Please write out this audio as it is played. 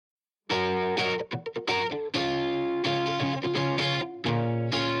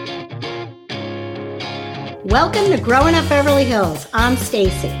Welcome to Growing Up Beverly Hills. I'm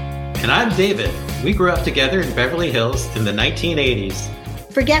Stacy. And I'm David. We grew up together in Beverly Hills in the 1980s.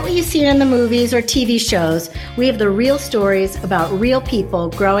 Forget what you've seen in the movies or TV shows. We have the real stories about real people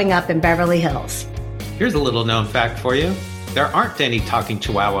growing up in Beverly Hills. Here's a little known fact for you. There aren't any talking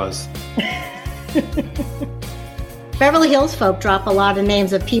chihuahuas. Beverly Hills folk drop a lot of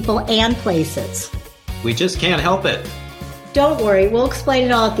names of people and places. We just can't help it. Don't worry, we'll explain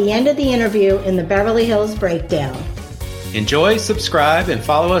it all at the end of the interview in the Beverly Hills Breakdown. Enjoy, subscribe, and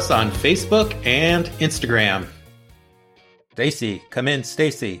follow us on Facebook and Instagram. Stacy, come in,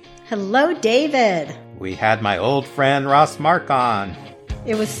 Stacy. Hello, David. We had my old friend Ross Mark on.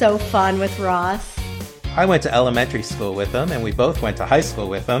 It was so fun with Ross. I went to elementary school with him, and we both went to high school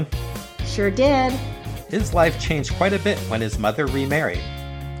with him. Sure did. His life changed quite a bit when his mother remarried.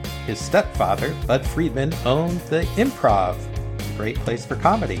 His stepfather, Bud Friedman, owned the Improv, a great place for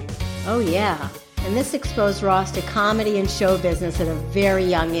comedy. Oh, yeah. And this exposed Ross to comedy and show business at a very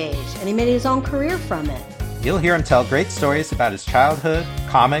young age, and he made his own career from it. You'll hear him tell great stories about his childhood,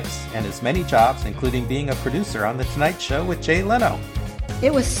 comics, and his many jobs, including being a producer on The Tonight Show with Jay Leno.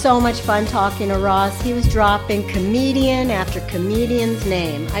 It was so much fun talking to Ross. He was dropping comedian after comedian's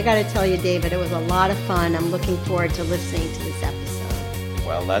name. I got to tell you, David, it was a lot of fun. I'm looking forward to listening to this episode.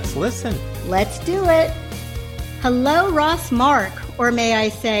 Well, let's listen. Let's do it. Hello, Ross Mark, or may I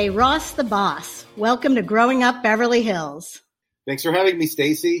say Ross the Boss. Welcome to Growing Up Beverly Hills. Thanks for having me,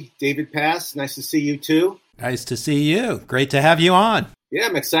 Stacy. David Pass, nice to see you too. Nice to see you. Great to have you on. Yeah,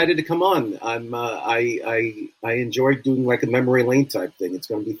 I'm excited to come on. I enjoy doing like a memory lane type thing. It's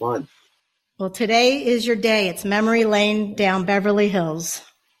going to be fun. Well, today is your day. It's memory lane down Beverly Hills.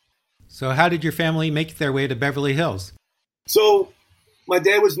 So how did your family make their way to Beverly Hills? So my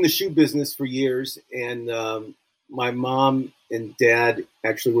dad was in the shoe business for years, and my mom and dad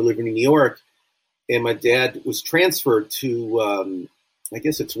actually were living in New York, and my dad was transferred to, I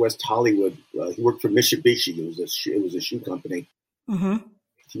guess it's West Hollywood. He worked for Mitsubishi. It was a shoe company. Mm-hmm.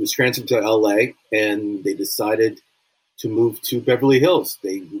 He was transferred to L.A., and they decided to move to Beverly Hills.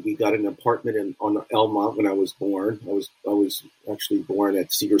 We got an apartment on Elmont when I was born. I was actually born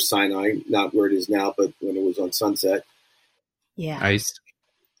at Cedar Sinai, not where it is now, but when it was on Sunset. Yeah. Nice.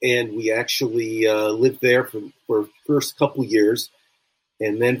 And we actually lived there for first couple years.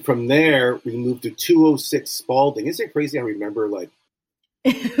 And then from there, we moved to 206 Spalding. Isn't it crazy? I remember like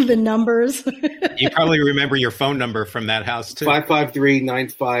the numbers. You probably remember your phone number from that house too.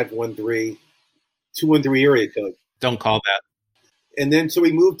 553-9513, 213 area code. Don't call that. And then so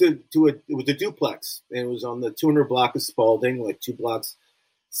we moved it was a duplex. And it was on the 200 block of Spalding, like 2 blocks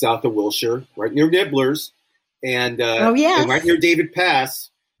south of Wilshire, right near Nibbler's. And, and right near David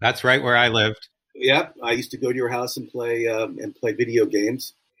Pass. That's right where I lived. Yep. I used to go to your house and play video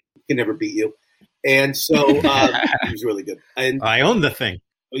games. Can never beat you. And so it was really good. And I owned the thing.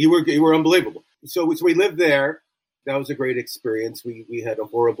 You were unbelievable. So we lived there. That was a great experience. We had a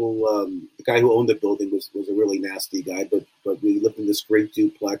horrible the guy who owned the building was a really nasty guy, but we lived in this great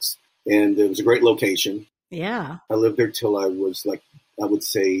duplex, and it was a great location. Yeah. I lived there till I was like, I would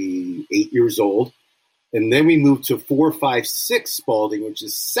say 8 years old. And then we moved to 456 Spalding, which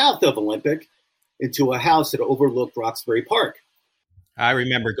is south of Olympic, into a house that overlooked Roxbury Park. I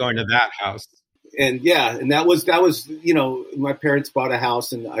remember going to that house. And yeah, and that was, my parents bought a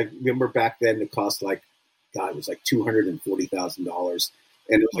house, and I remember back then it cost it was like $240,000.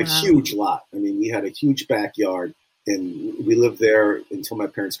 And it was a huge lot. I mean, we had a huge backyard, and we lived there until my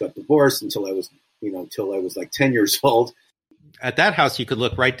parents got divorced, until I was like 10 years old. At that house, you could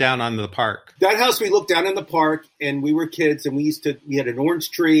look right down on the park. That house, we looked down in the park, and we were kids, and we had an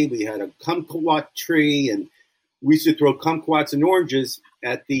orange tree, we had a kumquat tree, and we used to throw kumquats and oranges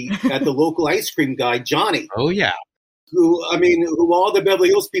at the local ice cream guy, Johnny. Oh, yeah. Who all the Beverly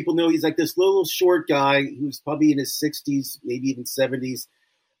Hills people know. He's like this little short guy who's probably in his 60s, maybe even 70s,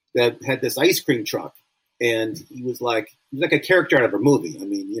 that had this ice cream truck. And he was like a character out of a movie. I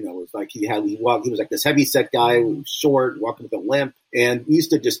mean, it was like he was like this heavy set guy, short, walking with a limp. And we used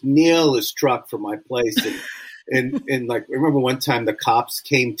to just nail his truck from my place. And like, I remember one time the cops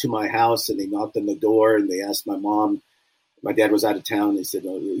came to my house, and they knocked on the door, and they asked my mom. My dad was out of town. They said,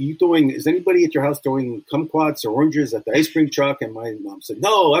 is anybody at your house throwing kumquats or oranges at the ice cream truck? And my mom said,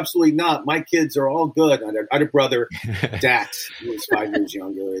 no, absolutely not. My kids are all good. I had a brother, Dax, who was 5 years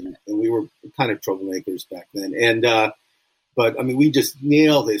younger, and we were kind of troublemakers back then. And, but I mean, we just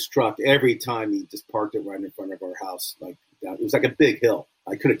nailed his truck every time. He just parked it right in front of our house. Like that. It was like a big hill.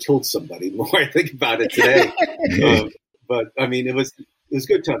 I could have killed somebody. The more I think about it today. But I mean, it was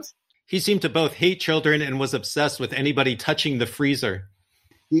good times. He seemed to both hate children and was obsessed with anybody touching the freezer.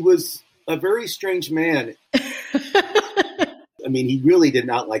 He was a very strange man. I mean, he really did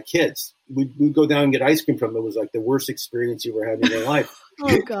not like kids. We'd go down and get ice cream from him. It was like the worst experience you ever had in your life.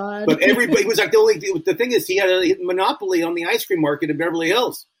 Oh, God. But everybody was like the thing is he had a monopoly on the ice cream market in Beverly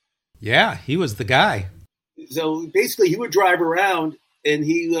Hills. Yeah, he was the guy. So basically he would drive around and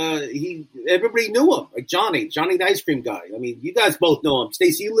everybody knew him, like Johnny the ice cream guy. I mean, you guys both know him.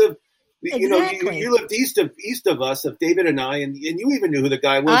 Stacey, you live, Exactly. you lived east of us, of David and I, and you even knew who the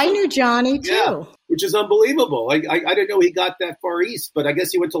guy was. I knew Johnny too. Yeah, which is unbelievable. I didn't know he got that far east, but I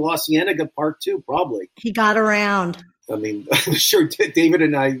guess he went to La Cienega Park too, probably. He got around. I mean, I'm sure David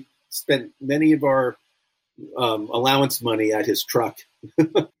and I spent many of our allowance money at his truck.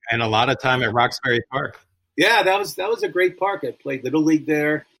 And a lot of time at Roxbury Park. Yeah, that was a great park. I played Little League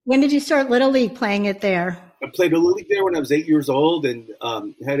there. When did you start Little League playing it there? I played Little League there when I was 8 years old, and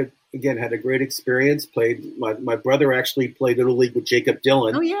had a great experience. Played my brother actually played Little League with Jacob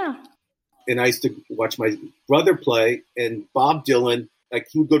Dylan. Oh, yeah. And I used to watch my brother play, and Bob Dylan, like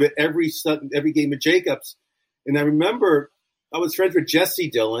he would go to every game of Jacob's. And I remember I was friends with Jesse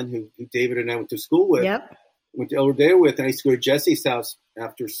Dylan, who David and I went to school with. Yep. Went to El Rodeo with, and I used to go to Jesse's house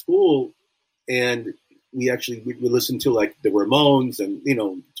after school, and we listened to like the Ramones and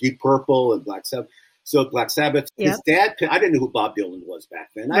Deep Purple and Black Sabbath. So Black Sabbath. Yep. His dad, I didn't know who Bob Dylan was back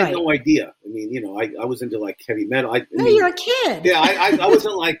then. I had no idea. I mean, I was into like heavy metal. You're a kid. Yeah, I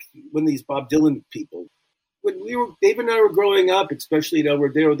wasn't like one of these Bob Dylan people. When Dave and I were growing up, especially at El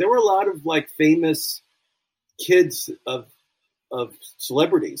Rodeo, there were a lot of like famous kids of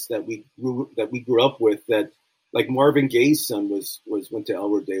celebrities that we grew up with. That like Marvin Gaye's son went to El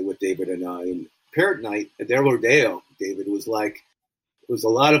Rodeo with David and I, and Parrot Night at El Rodeo. David was a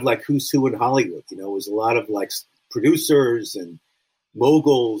lot of like who's who in Hollywood. It was a lot of like producers and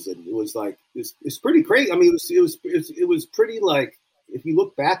moguls, and it was like it's pretty crazy. I mean, it was pretty like if you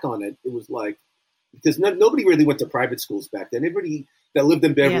look back on it, it was like because nobody really went to private schools back then. Everybody that lived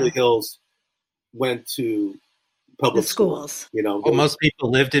in Beverly Hills went to public schools. Well, most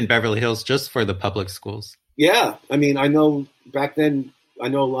people lived in Beverly Hills just for the public schools. Yeah, I mean, I know back then. I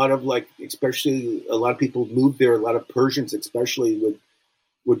know a lot of especially a lot of people moved there. A lot of Persians, especially,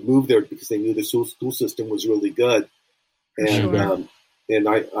 would move there because they knew the school system was really good. And and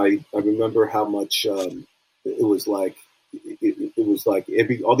I remember how much it was like. It was like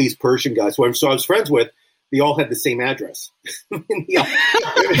all these Persian guys who I was friends with. They all had the same address.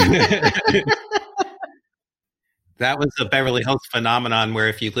 That was a Beverly Hills phenomenon where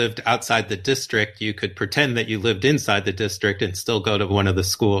if you lived outside the district, you could pretend that you lived inside the district and still go to one of the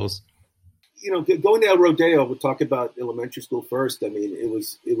schools. Going to El Rodeo, we'll talk about elementary school first. I mean, it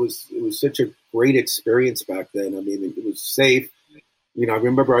was such a great experience back then. I mean, it was safe. I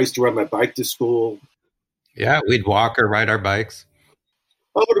remember I used to ride my bike to school. Yeah, we'd walk or ride our bikes.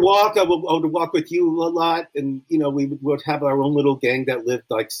 I would walk with you a lot, and we would have our own little gang that lived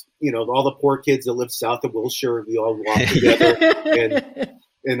all the poor kids that lived south of Wilshire. We all walked together,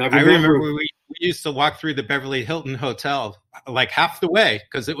 and I remember we used to walk through the Beverly Hilton Hotel like half the way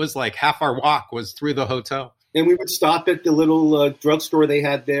because it was like half our walk was through the hotel. And we would stop at the little drugstore they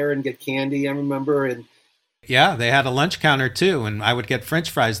had there and get candy. I remember, and yeah, they had a lunch counter too, and I would get French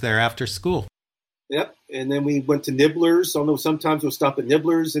fries there after school. Yep. And then we went to Nibbler's. Although sometimes we'll stop at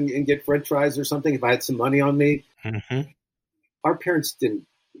Nibbler's and get French fries or something if I had some money on me. Mm-hmm. Our parents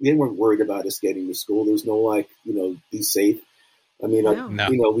they weren't worried about us getting to school. There was no be safe. I mean,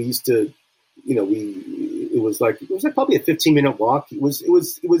 no. We used to, it was like probably a 15-minute walk. It was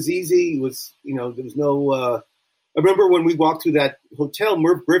easy. It was, there was no, I remember when we walked through that hotel,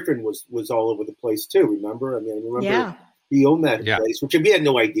 Merv Griffin was all over the place too. Remember? I remember he owned that place, which we had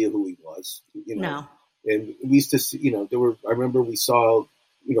no idea who he was, No. And we used to see, I remember we saw,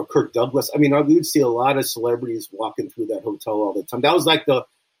 Kirk Douglas. I mean, we would see a lot of celebrities walking through that hotel all the time. That was like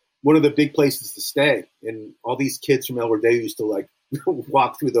one of the big places to stay. And all these kids from El Rodeo used to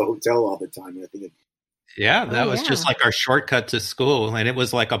walk through the hotel all the time. And I think that was just like our shortcut to school. And it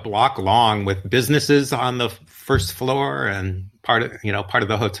was like a block long with businesses on the first floor and part of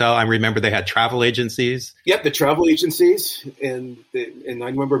the hotel. I remember they had travel agencies. Yep, the travel agencies. And I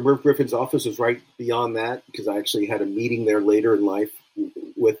remember Merv Griffin's office was right beyond that because I actually had a meeting there later in life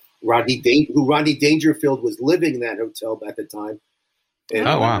with Rodney Dangerfield was living in that hotel at the time. And,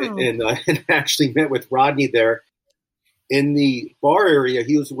 and I actually met with Rodney there in the bar area.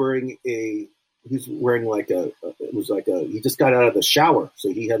 He was wearing he just got out of the shower.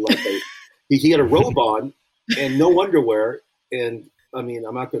 So he had he had a robe on and no underwear. And I mean,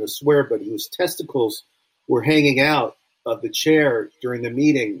 I'm not going to swear, but his testicles were hanging out of the chair during the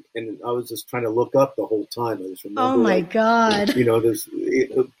meeting, and I was just trying to look up the whole time. I just remember, oh my God. You know,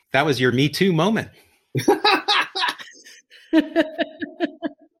 that was your Me Too moment.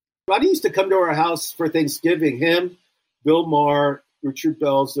 Rodney used to come to our house for Thanksgiving. Him, Bill Maher, Richard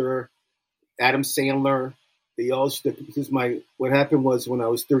Belzer, Adam Sandler. They all used to, because what happened was when I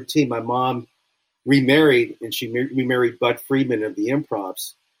was 13, my mom remarried, and she remarried Bud Friedman of the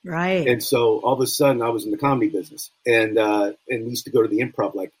Improvs. Right. And so all of a sudden I was in the comedy business, and we used to go to the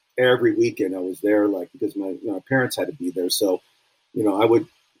Improv like every weekend. I was there, like, because my parents had to be there. So, you know, I would,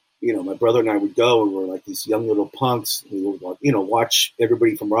 you know, my brother and I would go, and we're like these young little punks. We would, you know, watch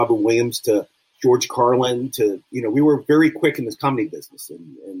everybody from Robin Williams to George Carlin to, you know, we were very quick in this comedy business.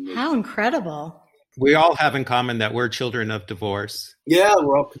 And how incredible. We all have in common that we're children of divorce. Yeah,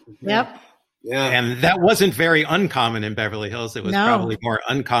 we're all. Yep. Yeah. And that wasn't very uncommon in Beverly Hills. It was probably more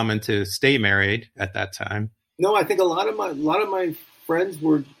uncommon to stay married at that time. No, I think a lot of my friends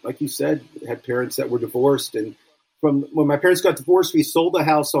were, like you said, had parents that were divorced. And from when my parents got divorced, we sold the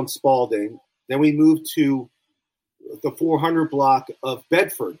house on Spalding. Then we moved to the 400 block of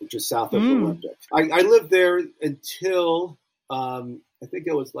Bedford, which is south of Olympic. I lived there until I think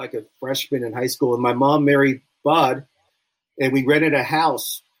I was like a freshman in high school. And my mom married Bud, and we rented a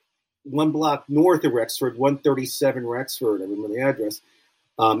house 1 block north of Rexford, 137 Rexford. I remember the address.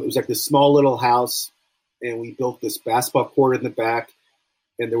 It was like this small little house, and we built this basketball court in the back.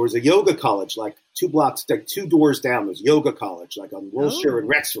 And there was a yoga college, like 2 blocks, like 2 doors down. There's yoga college, like on Wilshire and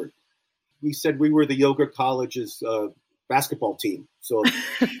Rexford. We said we were the yoga college's basketball team, so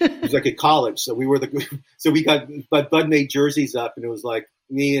it was like a college. So we were but Bud made jerseys up, and it was like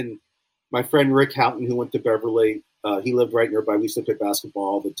me and my friend Rick Houghton, who went to Beverly. He lived right nearby. We used to play basketball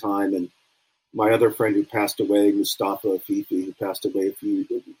all the time. And my other friend who passed away, Mustafa Afifi, who passed away a few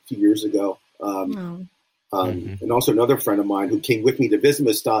years ago. And also another friend of mine who came with me to visit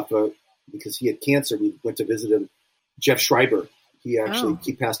Mustafa because he had cancer. We went to visit him, Jeff Schreiber.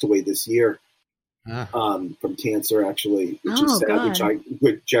 He passed away this year from cancer, actually, which is sad.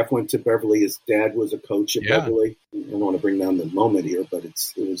 Jeff went to Beverly. His dad was a coach at Beverly. I don't want to bring down the moment here, but it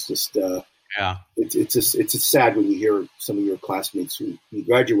was just it's just sad when you hear some of your classmates who you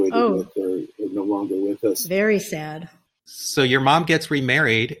graduated with are no longer with us. Very sad. So your mom gets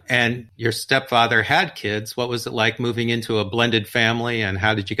remarried and your stepfather had kids. What was it like moving into a blended family, and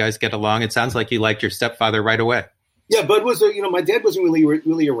how did you guys get along? It sounds like you liked your stepfather right away. Yeah, Bud was, my dad wasn't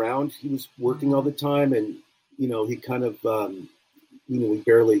really around. He was working all the time, and, he kind of,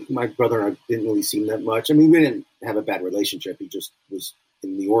 my brother and I didn't really see him that much. I mean, we didn't have a bad relationship. He just was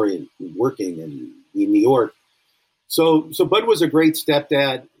in the Orient working and in New York. So Bud was a great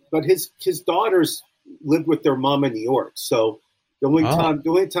stepdad, but his daughters lived with their mom in New York. So the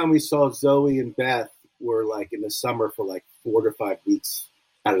only time we saw Zoe and Beth were like in the summer for like 4 to 5 weeks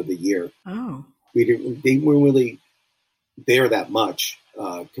out of the year. Oh, they weren't really there that much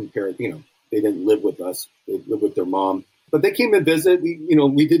compared. They didn't live with us; they lived with their mom. But they came and visit.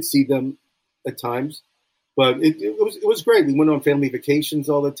 We did see them at times, but it was great. We went on family vacations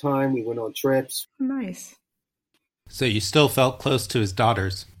all the time. We went on trips. Nice. So you still felt close to his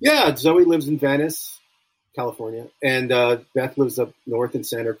daughters? Yeah, Zoe lives in Venice, California, and Beth lives up north in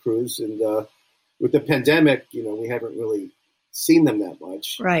Santa Cruz. And with the pandemic, we haven't really seen them that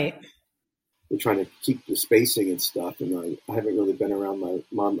much. Right. We're trying to keep the spacing and stuff, and I haven't really been around my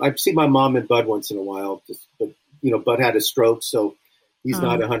mom. I've seen my mom and Bud once in a while, but Bud had a stroke, so he's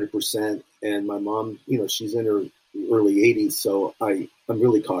not 100%, and my mom, she's in her early 80s, so I'm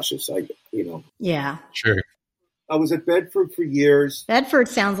really cautious. Yeah, sure. I was at Bedford for years. Bedford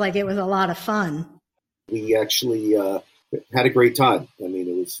sounds like it was a lot of fun. We actually had a great time. I mean,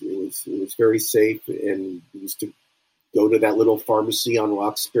 it was very safe, and we used to go to that little pharmacy on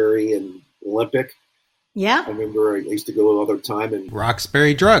Roxbury and Olympic. Yeah. I remember I used to go all the time. And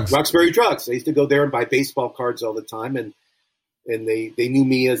Roxbury Drugs. Roxbury Drugs. I used to go there and buy baseball cards all the time. And they knew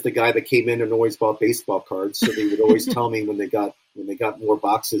me as the guy that came in and always bought baseball cards. So they would always tell me when they got more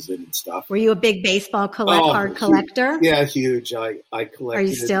boxes in and stuff. Were you a big baseball card collector? Yeah, huge. I collected. Are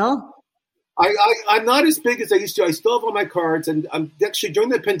you still? I'm not as big as I used to. I still have all my cards, and I'm actually during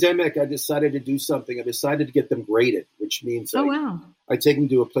the pandemic. I decided to do something. I decided to get them graded, which means I take them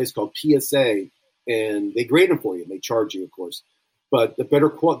to a place called PSA, and they grade them for you. And they charge you, of course, but the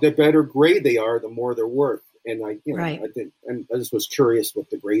better grade they are, the more they're worth. And I just was curious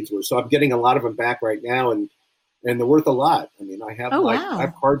what the grades were, so I'm getting a lot of them back right now, and they're worth a lot. I mean, I have I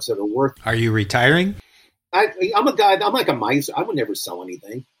have cards that are worth. Are you retiring? I'm a guy. I'm like a miser. I would never sell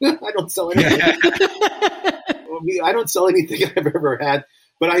anything. I don't sell anything. I don't sell anything I've ever had.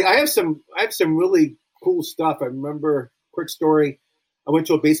 But I have some really cool stuff. I remember, quick story, I went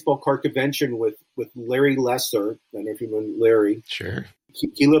to a baseball card convention with Larry Lesser. I don't know if you know Larry. Sure.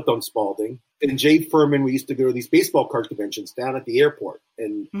 He lived on Spalding. And Jay Furman, we used to go to these baseball card conventions down at the airport.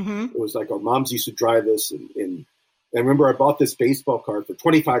 And it was like our moms used to drive us. And I remember I bought this baseball card for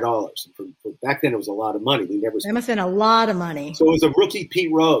 $25. And for back then, it was a lot of money. That must have been a lot of money. So it was a rookie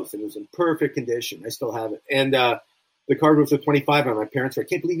Pete Rose, and it was in perfect condition. I still have it. And the card was for $25, and my parents were, I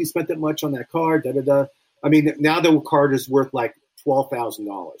can't believe you spent that much on that card. Da, da, da. I mean, now the card is worth like $12,000.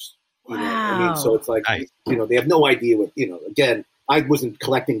 Wow. I mean, so it's like, they have no idea what, again, I wasn't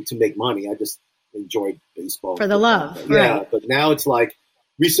collecting to make money. I just enjoyed baseball. For the love. Yeah, right. But now it's like,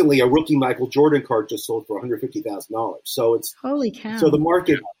 recently a rookie Michael Jordan card just sold for $150,000. So it's holy cow. So the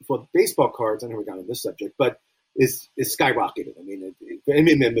market for baseball cards, I never got on this subject, but is skyrocketed. I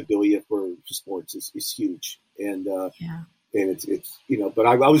mean, memorabilia for sports is huge. And it's but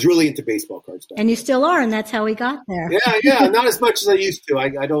I was really into baseball cards. And you still are, and that's how we got there. Yeah, not as much as I used to.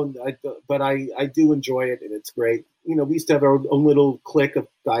 But I do enjoy it, and it's great. We used to have our own little clique of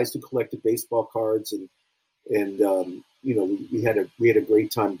guys who collected baseball cards, and we had a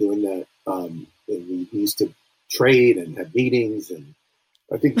great time doing that. And we used to trade and have meetings, and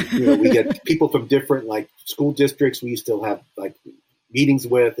I think we get people from different like school districts. We used to have like meetings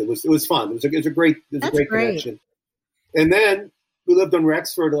with. It was fun. It was a great connection. And then we lived on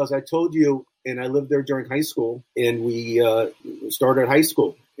Rexford, as I told you, and I lived there during high school. And we started high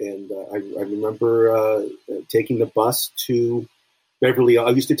school, and I remember taking the bus to Beverly. I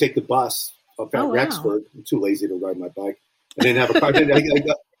used to take the bus up at Rexford. I'm too lazy to ride my bike. I didn't have a car.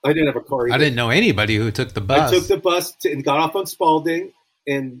 I didn't have a car either. I didn't know anybody who took the bus. I took the bus and got off on Spalding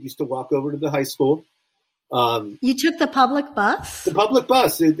and used to walk over to the high school. You took the public bus? The public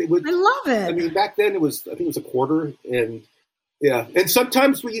bus. It was, I love it. I mean, back then I think it was a quarter. And and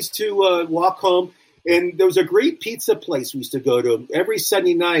sometimes we used to walk home. And there was a great pizza place we used to go to every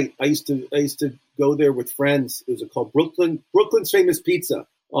Sunday night. I used to go there with friends. It was called Brooklyn's Famous Pizza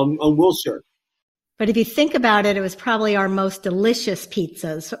on Wilshire. But if you think about it, it was probably our most delicious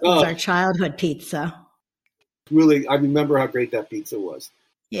pizzas. It was our childhood pizza. Really, I remember how great that pizza was.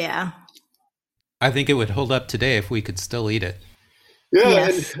 Yeah. I think it would hold up today if we could still eat it. Yeah,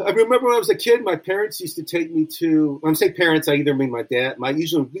 yes. And I remember when I was a kid, my parents used to take me to. When I say parents, I either mean my dad.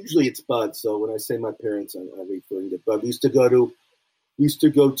 Usually it's Bud. So when I say my parents, I'm referring to Bud. We used to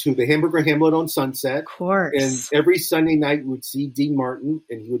go to the Hamburger Hamlet on Sunset. Of course. And every Sunday night we would see Dean Martin,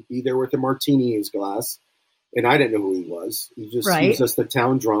 and he would be there with a martini in his glass. And I didn't know who he was. He was just the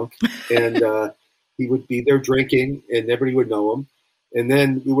town drunk, and he would be there drinking, and everybody would know him. And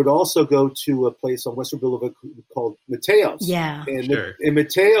then we would also go to a place on Western Boulevard called Mateo's. Yeah. And, sure. And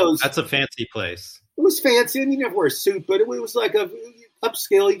Mateo's. That's a fancy place. It was fancy. I mean, you didn't wear a suit, but it was like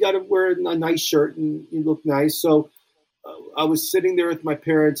upscale. You got to wear a nice shirt and you look nice. So I was sitting there with my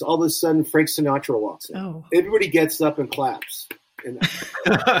parents. All of a sudden, Frank Sinatra walks in. Oh. Everybody gets up and claps. And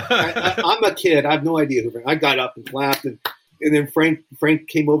I'm a kid. I have no idea who. I got up and clapped. And then Frank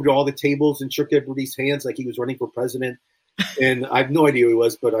came over to all the tables and shook everybody's hands like he was running for president. And I have no idea who he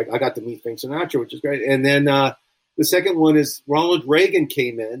was, but I got to meet Frank Sinatra, which is great. And then the second one is Ronald Reagan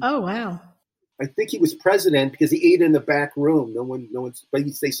came in. Oh, wow. I think he was president because he ate in the back room. No one, but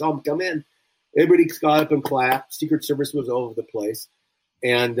they saw him come in. Everybody got up and clapped. Secret Service was all over the place.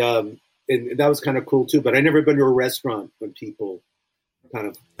 And that was kind of cool too. But I never been to a restaurant when people kind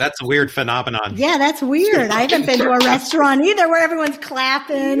of. That's a weird phenomenon. Yeah, that's weird. I haven't been to a restaurant either where everyone's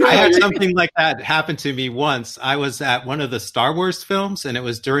clapping. I had something like that happen to me once. I was at one of the Star Wars films, and it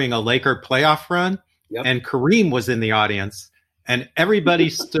was during a Laker playoff run, and Kareem was in the audience, and everybody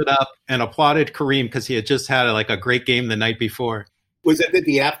stood up and applauded Kareem because he had just had a great game the night before. Was it at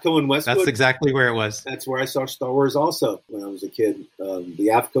the AFCO in Westwood? That's exactly where it was. That's where I saw Star Wars also when I was a kid. The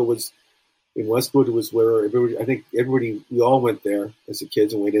AFCO was in Westwood. It was where we all went there as a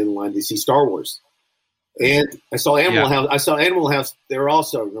kids and waited in line to see Star Wars. And I saw Animal House. I saw Animal House there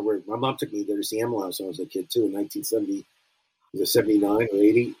also. I remember my mom took me there to see Animal House when I was a kid too in 1970. It was 79 or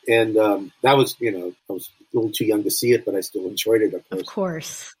 80. And that was, I was a little too young to see it, but I still enjoyed it, Of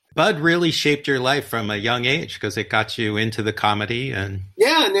course. Bud really shaped your life from a young age because it got you into the comedy. And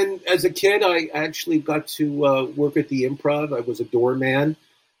then as a kid, I actually got to work at the Improv. I was a doorman.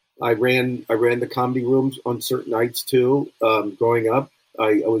 I ran the comedy rooms on certain nights too. Growing up,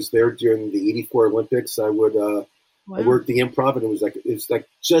 I was there during the '84 Olympics. I would I worked the Improv, and it was like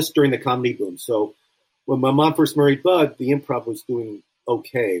just during the comedy boom. So when my mom first married Bud, the Improv was doing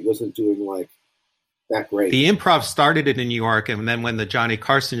okay. It wasn't doing like that great. The Improv started in New York, and then when the Johnny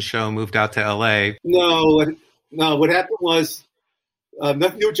Carson show moved out to L.A. No. What happened was nothing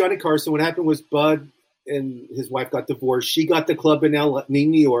to do with Johnny Carson. What happened was Bud and his wife got divorced. She got the club in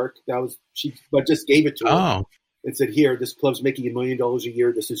New York. But just gave it to her and said, "Here, this club's making $1 million a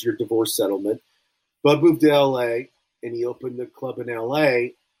year. This is your divorce settlement." Bud moved to L.A. and he opened the club in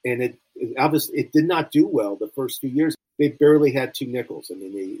L.A. and it obviously it did not do well the first few years. They barely had 2 nickels. I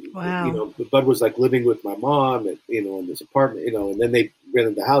mean, Bud was like living with my mom, and, in this apartment, and then they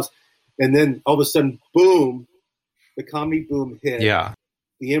rented the house, and then all of a sudden, boom, the comedy boom hit. Yeah,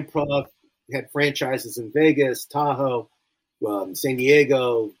 the Improv had franchises in Vegas, Tahoe, San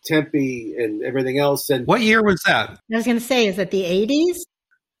Diego, Tempe, and everything else. And what year was that? I was going to say, is it the 80s?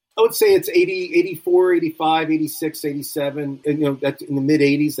 I would say it's 80, 84, 85, 86, 87. And, that's in the mid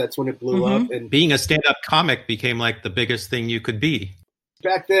 80s. That's when it blew up. And being a stand-up comic became like the biggest thing you could be.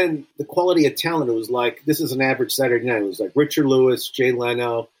 Back then, the quality of talent, it was like, this is an average Saturday night. It was like Richard Lewis, Jay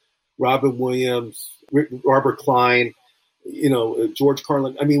Leno, Robin Williams, Robert Klein, George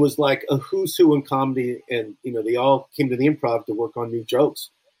Carlin. I mean, it was like a who's who in comedy. And, they all came to the Improv to work on new jokes.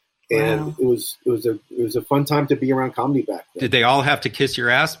 And it was a fun time to be around comedy back then. Did they all have to kiss your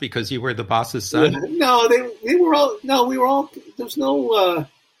ass because you were the boss's son? No, they were all. No, we were all. There's no. I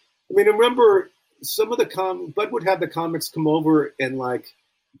mean, I remember some of the Bud would have the comics come over, and like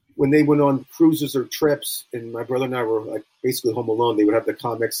when they went on cruises or trips, and my brother and I were like basically home alone. They would have the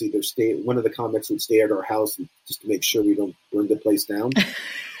comics either stay. One of the comics would stay at our house just to make sure we don't burn the place down.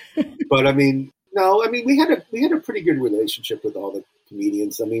 But I mean, no, I mean we had a pretty good relationship with all the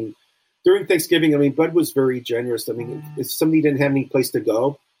comedians. I mean, during Thanksgiving, Bud was very generous. I mean, if somebody didn't have any place to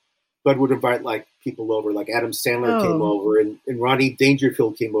go, Bud would invite like people over. Like Adam Sandler came over, and Rodney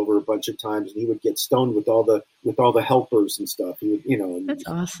Dangerfield came over a bunch of times, and he would get stoned with all the helpers and stuff. He would, and, that's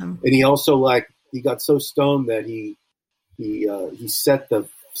awesome. And he also he got so stoned that he set the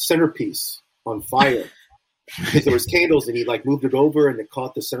centerpiece on fire because there was candles, and he moved it over, and it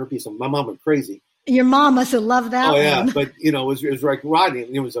caught the centerpiece. And my mom went crazy. Your mom must have loved that. Oh yeah, one. But it was like Rodney.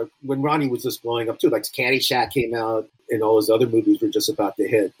 It was like when Rodney was just blowing up too. Like Caddyshack came out, and all his other movies were just about to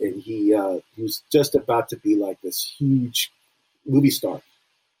hit, and he was just about to be like this huge movie star.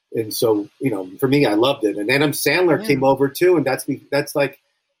 And so for me, I loved it. And Adam Sandler came over too, and that's like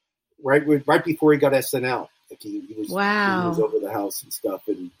right before he got SNL. Like he was over the house and stuff,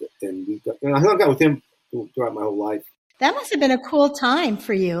 and I hung out with him throughout my whole life. That must have been a cool time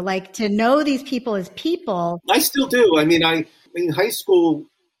for you, like to know these people as people. I still do. I mean, high school,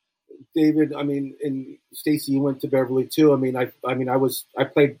 David. I mean, and Stacey, you went to Beverly too. I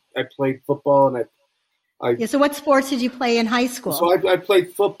played football, and So, what sports did you play in high school? So I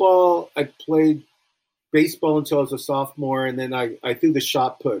played football. I played baseball until I was a sophomore, and then I threw the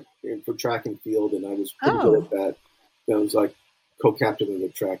shot put for track and field, and I was pretty good at that. I was like co-captain of the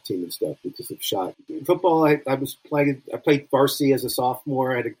track team and stuff because of shot. In football, I played varsity as a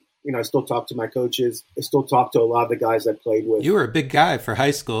sophomore. I still talk to my coaches. I still talk to a lot of the guys I played with. You were a big guy for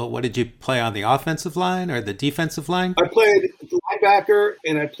high school. What did you play on the offensive line or the defensive line? I played linebacker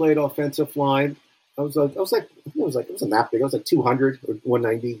and I played offensive line. I was not big. I was like 200 or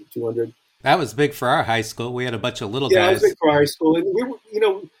 190, 200. That was big for our high school. We had a bunch of little guys. Yeah, I was big for our high school. And we were,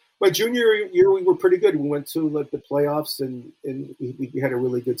 my junior year, we were pretty good. We went to the playoffs, and we had a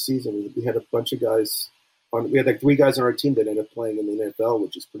really good season. We had a bunch of guys. We had 3 guys on our team that ended up playing in the NFL,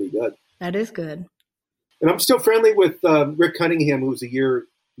 which is pretty good. That is good. And I'm still friendly with Rick Cunningham, who was a year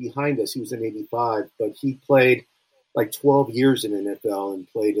behind us. He was in '85, but he played like 12 years in NFL and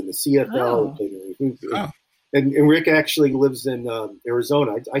played in the CFL. And Rick actually lives in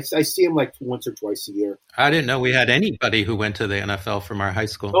Arizona. I see him like once or twice a year. I didn't know we had anybody who went to the NFL from our high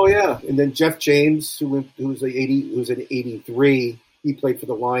school. Oh yeah, and then Jeff James, who was an '83, he played for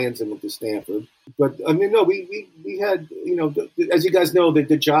the Lions and went to Stanford. But we had as you guys know,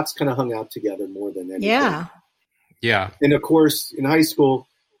 the jocks kind of hung out together more than anything. Yeah. And of course, in high school,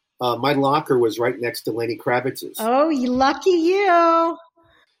 my locker was right next to Lenny Kravitz's. Oh, you lucky you!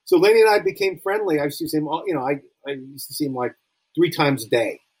 So Lenny and I became friendly. I used to see him, I used to see him like 3 times a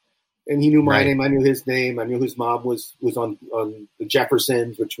day. And he knew my name. I knew his name. I knew his mom was on the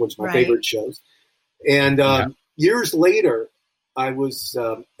Jeffersons, which was my favorite shows. And years later, I was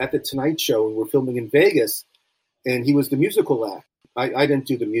at the Tonight Show, and we're filming in Vegas, and he was the musical act. I didn't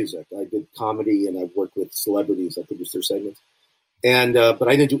do the music. I did comedy, and I worked with celebrities. I produced their segments. And but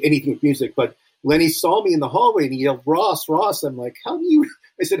I didn't do anything with music. But Lenny saw me in the hallway, and he yelled, Ross, Ross. I'm like,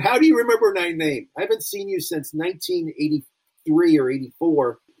 I said, how do you remember my name? I haven't seen you since 1983 or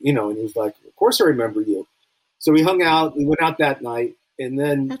 84, and he was like, of course I remember you. So we hung out, we went out that night. And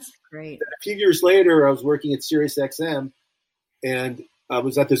then that's great. A few years later, I was working at Sirius XM, and I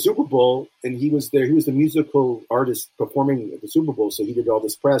was at the Super Bowl, and he was there. He was the musical artist performing at the Super Bowl. So he did all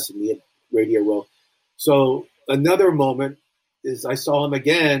this press, and he had radio roll. So another moment is I saw him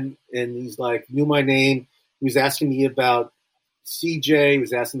again, and he's like, knew my name. He was asking me about CJ. He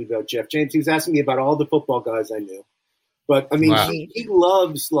was asking me about Jeff James. He was asking me about all the football guys I knew. But I mean, Wow. he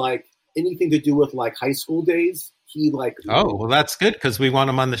loves like anything to do with like high school days. He like, oh, well, that's good because we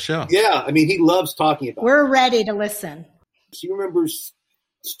want him on the show. yeah. I mean, he loves talking about. We're ready to listen. He remembers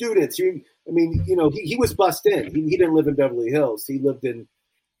students. He was bussed in. He didn't live in Beverly Hills. He lived in,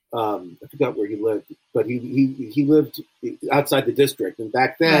 I forgot where he lived, but he lived outside the district. And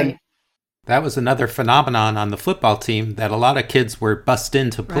back then, Right. That was another phenomenon on the football team that a lot of kids were bussed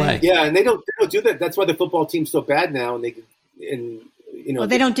in to play. Right. yeah, and they don't do that. That's why the football team's so bad now. And Well,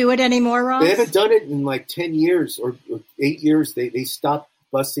 they don't do it anymore, Ross? they haven't done it in like 10 years or 8 years. They stopped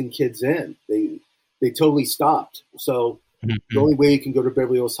busing kids in. They totally stopped. So the only way you can go to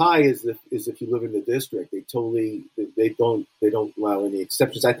Beverly Hills High is if you live in the district. They don't allow any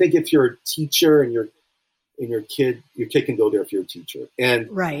exceptions. I think if you're a teacher and your kid can go there if you're a teacher.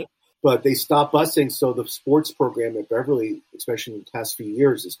 Right. But they stopped busing, so the sports program at Beverly, especially in the past few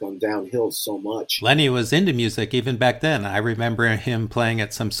years, has gone downhill so much. Lenny was into music even back then. I remember him playing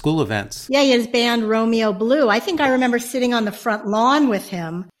at some school events. Yeah, his band Romeo Blue. I think I remember sitting on the front lawn with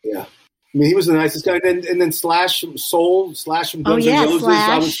him. Yeah. I mean, he was the nicest guy. And then Slash from Guns Oh, yeah, N' Roses, Slash.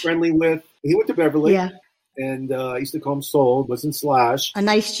 I was friendly with. He went to Beverly. Yeah. And I used to call him Soul, wasn't Slash. A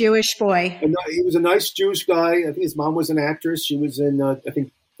nice Jewish boy. And he was a nice Jewish guy. I think his mom was an actress. She was in, I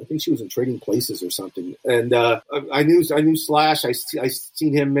think she was in Trading Places or something. And I knew Slash. I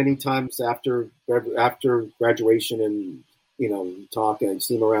seen him many times after graduation, and talk. And I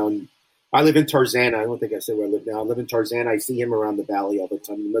see him around. I live in Tarzana. I don't think I said where I live now. I live in Tarzana. I see him around the valley all the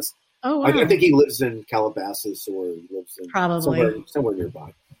time. He must. Oh, wow. I think he lives in Calabasas or he lives in Probably. somewhere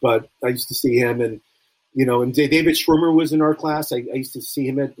nearby. But I used to see him, and and David Schwimmer was in our class. I used to see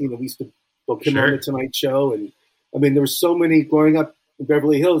him at we used to book him on the Tonight Show, and I mean there were so many growing up in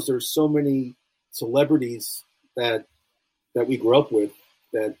Beverly Hills. There were so many celebrities that we grew up with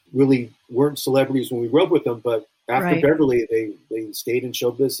that really weren't celebrities when we grew up with them, but after Right. Beverly, they stayed in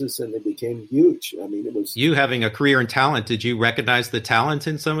show business and they became huge. I mean, it was You having a career in talent, did you recognize the talent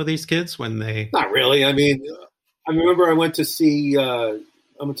in some of these kids when they... not really. I mean, I remember I went to see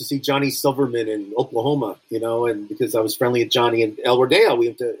Johnny Silverman in Oklahoma, and because I was friendly with Johnny in El Rodeo, we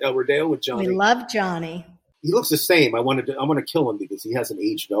went to El Rodeo with Johnny. We love Johnny. He looks the same. I want to kill him because he hasn't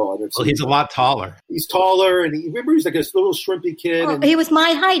aged at all. Well, he's a lot taller. He's taller, and remember he's like this little shrimpy kid. Well, and he was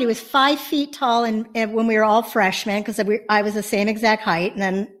my height. He was 5 feet tall, and when we were all freshmen, because I was the same exact height. And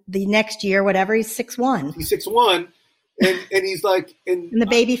then the next year, whatever, he's 6'1". he's 6'1", and he's like In the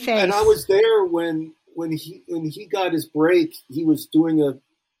baby face. And I was there when he got his break. He was doing a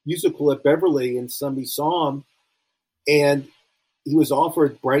musical at Beverly, and somebody saw him, and he was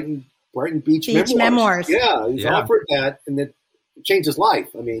offered Brighton Beach Memoirs. Yeah, he was offered that, and it changed his life.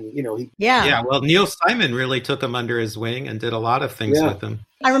 I mean, he. Yeah, well, Neil Simon really took him under his wing and did a lot of things with him.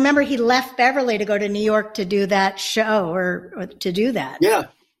 I remember he left Beverly to go to New York to do that show or to do that. Yeah,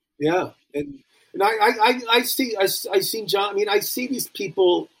 and I seen John. I mean, I see these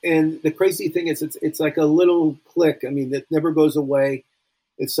people, and the crazy thing is, it's like a little clique. I mean, it never goes away.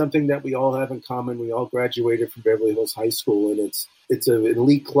 It's something that we all have in common. We all graduated from Beverly Hills High School, and it's an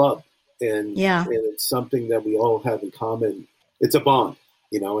elite club. And it's something that we all have in common. It's a bond,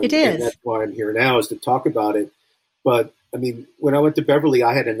 and, it is. And that's why I'm here now is to talk about it. But I mean, when I went to Beverly, I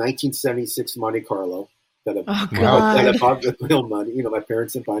had a 1976 Monte Carlo that I bought with my own money. My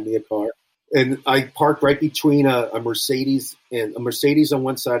parents didn't buy me a car, and I parked right between a Mercedes on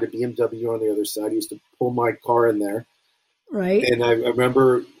one side, a BMW on the other side. I used to pull my car in there, right? And I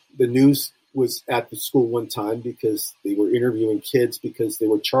remember the news was at the school one time because they were interviewing kids because they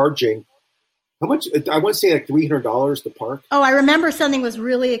were charging. How much? I want to say like $300 to park. Oh, I remember something was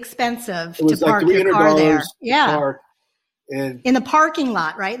really expensive to park your car there. Yeah. Park. And in the parking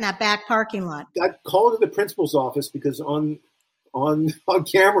lot, right? In that back parking lot. I called to the principal's office because on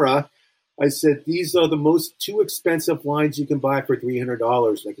camera, I said, these are the most two expensive lines you can buy for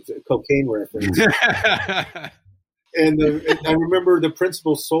 $300. Like it's a cocaine reference. And I remember the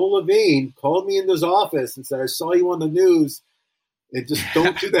principal, Sol Levine, called me into his office and said, I saw you on the news. And just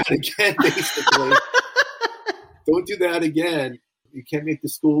don't do that again, basically. Don't do that again. You can't make the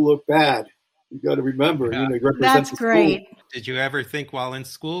school look bad. You got to remember, you represent That's the great. School. Did you ever think while in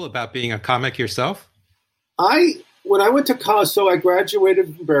school about being a comic yourself? When I went to college, so I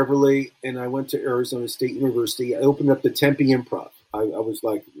graduated from Beverly and I went to Arizona State University. I opened up the Tempe Improv. I was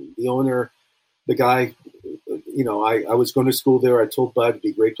like the owner, the guy, I was going to school there. I told Bud it'd be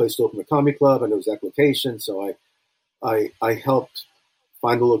a great place to open a comedy club. I know his application. So I helped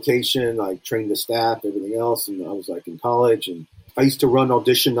find the location. I trained the staff, everything else, and I was like in college. And I used to run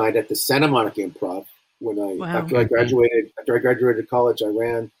audition night at the Santa Monica Improv after I graduated. After I graduated college, I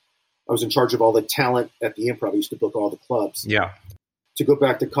was in charge of all the talent at the Improv. I used to book all the clubs. Yeah. To go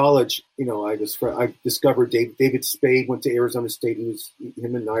back to college, I discovered David Spade went to Arizona State.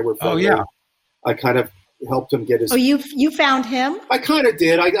 Him and I were friends. Oh yeah. I kind of helped him get his. Oh, you found him? I kind of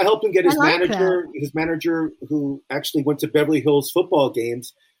did. I helped him get his manager. That. His manager, who actually went to Beverly Hills football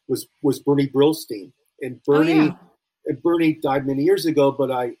games, was Bernie Brillstein. And Bernie died many years ago.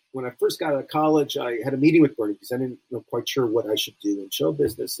 But when I first got out of college, I had a meeting with Bernie because I didn't know quite sure what I should do in show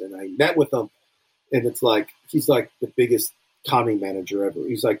business. And I met with him, and it's like he's like the biggest comedy manager ever.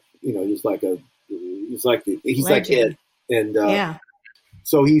 He's like it. And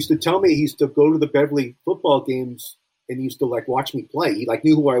so he used to tell me he used to go to the Beverly football games and he used to like watch me play. He like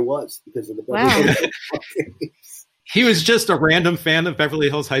knew who I was because of the Beverly football games. He was just a random fan of Beverly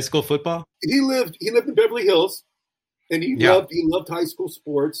Hills high school football. He lived in Beverly Hills, and he loved high school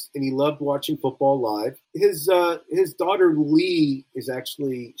sports, and he loved watching football live. His daughter Lee is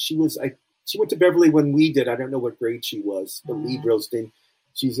actually she went to Beverly when we did. I don't know what grade she was, but Lee Brillstein,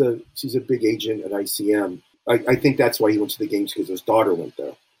 she's a big agent at ICM. I think that's why he went to the games because his daughter went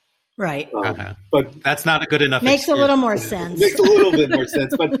there. Right. But that's not a good enough Makes excuse. A little more sense. Makes a little bit more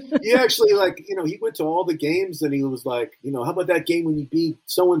sense. But he actually he went to all the games and he was like, how about that game when you beat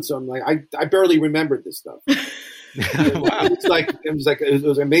so-and-so? I'm like, I barely remembered this stuff. Wow. It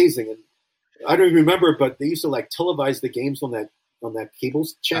was amazing. And I don't even remember, but they used to like televise the games on that cable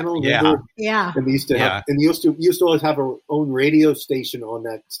channel. Yeah. And they used to have, and used to always have our own radio station on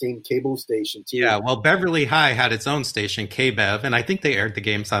that same cable station too. Yeah. Well, Beverly High had its own station, KBEV, and I think they aired the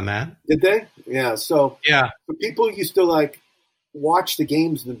games on that. Did they? Yeah. So people used to like watch the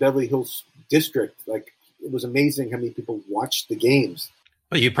games in the Beverly Hills district. Like it was amazing how many people watched the games.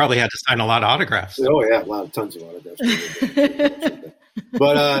 Well, you probably had to sign a lot of autographs. Oh yeah, tons of autographs.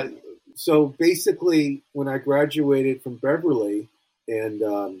 But so basically, when I graduated from Beverly, and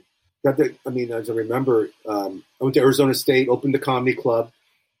as I remember, I went to Arizona State, opened a comedy club,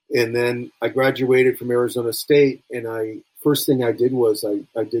 and then I graduated from Arizona State. And first thing I did was I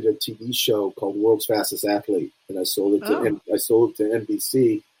did a TV show called World's Fastest Athlete, and I sold it to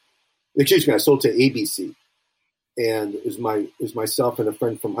NBC. Excuse me, I sold it to ABC. And it was myself and a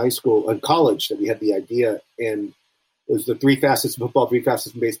friend from high school and college that we had the idea, and it was the 3 fastest in football, 3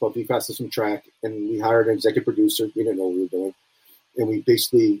 fastest in baseball, 3 fastest in track, and we hired an executive producer. We didn't know what we were doing, and we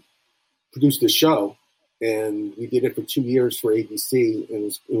basically produced the show, and we did it for 2 years for ABC.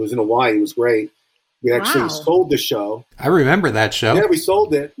 And it was in Hawaii. It was great. We actually sold the show. I remember that show. Yeah, we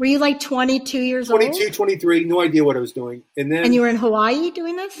sold it. Were you like 22 years old? 22, 23, no idea what I was doing. And you were in Hawaii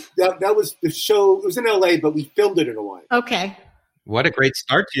doing this? That was the show. It was in LA, but we filmed it in Hawaii. Okay. What a great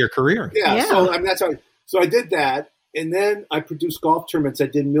start to your career. Yeah. So that's how. So I did that, and then I produced golf tournaments. I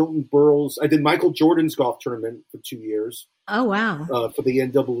did Milton Berle's. I did Michael Jordan's golf tournament for 2 years. Oh wow! For the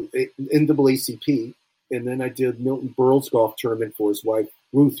NAACP, and then I did Milton Berle's golf tournament for his wife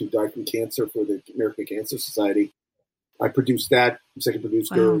Ruth, who died from cancer, for the American Cancer Society. I produced that. Second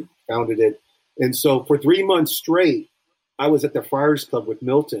producer, founded it, and so for 3 months straight, I was at the Friars Club with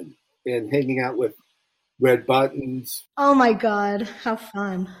Milton and hanging out with Red Buttons. Oh my God, how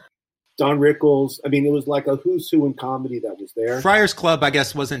fun! Don Rickles. I mean, it was like a who's who in comedy that was there. Friars Club, I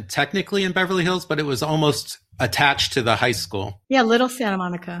guess, wasn't technically in Beverly Hills, but it was almost attached to the high school. Yeah, Little Santa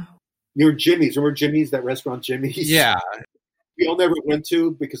Monica. Near Jimmy's. Remember Jimmy's, that restaurant Jimmy's? Yeah. We all never went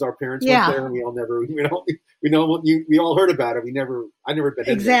to because our parents went there, and we all never, we all heard about it. I never been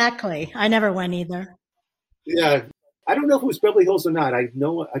in Exactly. there. I never went either. Yeah. I don't know if it was Beverly Hills or not.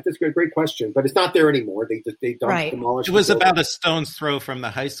 That's a great question, but it's not there anymore. They demolished. It was about a stone's throw from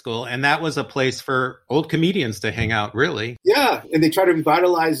the high school, and that was a place for old comedians to hang out, really. Yeah, and they try to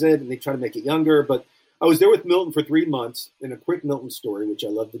revitalize it, and they try to make it younger. But I was there with Milton for 3 months, and a quick Milton story, which I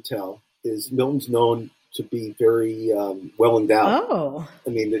love to tell, is Milton's known to be very well endowed. Oh. I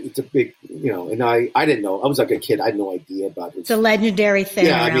mean, it's a big, and I didn't know. I was like a kid. I had no idea about it. It's a legendary thing.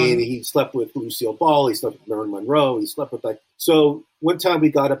 Yeah, I mean, he slept with Lucille Ball. He slept with Marilyn Monroe. He slept with so one time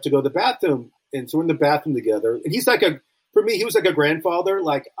we got up to go to the bathroom, and so we're in the bathroom together. And he's like for me, he was like a grandfather.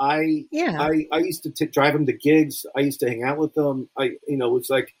 Like I used to drive him to gigs. I used to hang out with him. It's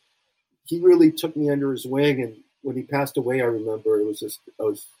like he really took me under his wing. And when he passed away, I remember it was just, it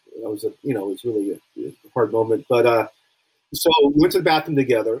was really a hard moment. But so we went to the bathroom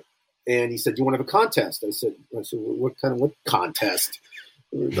together, and he said, "Do you want to have a contest?" I said, "What contest?"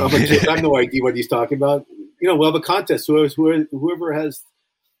 I'm a kid. I have no idea what he's talking about. We'll have a contest. Whoever has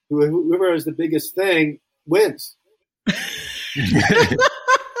the biggest thing wins.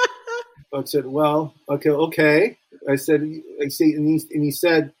 I said, well, okay. I said, and he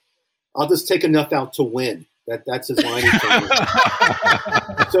said, I'll just take enough out to win. That's his line.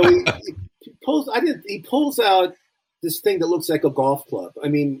 So he pulls out this thing that looks like a golf club. I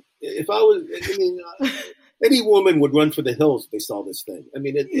mean, any woman would run for the hills if they saw this thing. I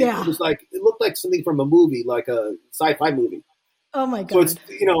mean, it was like, it looked like something from a movie, like a sci-fi movie. Oh my God. So it's,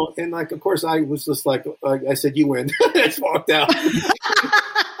 and like, of course I was just like, I said, you win. I just walked out.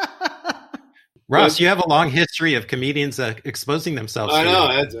 Ross, you have a long history of comedians exposing themselves. I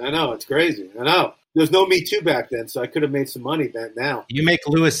know. It's crazy. I know. There's no Me Too back then, so I could have made some money back now. You make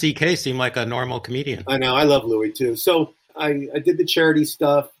Louis C.K. seem like a normal comedian. I know. I love Louis, too. So I did the charity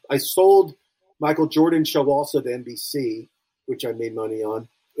stuff. I sold Michael Jordan's show also to NBC, which I made money on.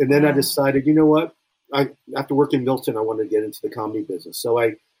 And then I decided, you know what? After working in Milton, I wanted to get into the comedy business. So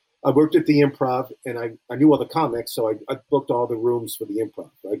I worked at the Improv, and I knew all the comics, so I booked all the rooms for the Improv.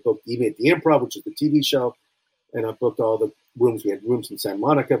 I booked even at the Improv, which is the TV show, and I booked all the rooms. We had rooms in Santa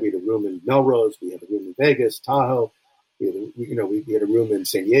Monica. We had a room in Melrose. We had a room in Vegas, Tahoe. We had a room in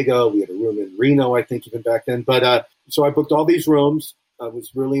San Diego. We had a room in Reno, I think, even back then. But so I booked all these rooms. I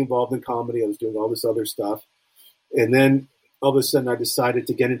was really involved in comedy. I was doing all this other stuff. And then all of a sudden I decided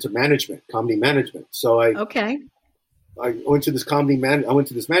to get into management, comedy management. So I went to this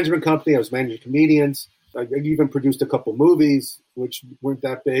management company. I was managing comedians. I even produced a couple movies, which weren't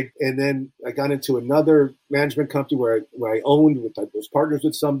that big. And then I got into another management company where I owned, I was partners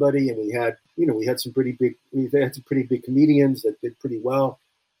with somebody, and we had some pretty big comedians that did pretty well.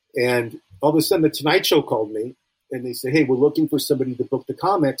 And all of a sudden, the Tonight Show called me, and they said, "Hey, we're looking for somebody to book the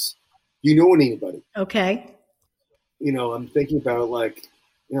comics. Do you know anybody?" Okay. I'm thinking about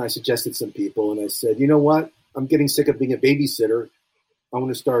I suggested some people, and I said, you know what? I'm getting sick of being a babysitter. I want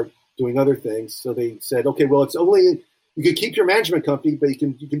to start doing other things. So they said, okay, well, it's only, you can keep your management company, but you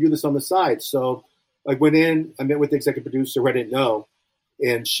can do this on the side. So I went in, I met with the executive producer who I didn't know.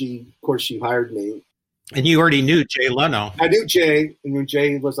 And she hired me. And you already knew Jay Leno. I knew Jay, and when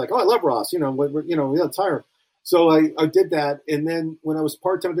Jay was like, "Oh, I love Ross," let's hire him. So I did that. And then when I was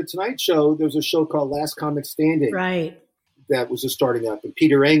part-time at The Tonight Show, there was a show called Last Comic Standing. Right. That was just starting up. And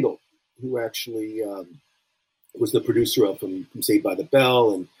Peter Engel, who actually was the producer of from Saved by the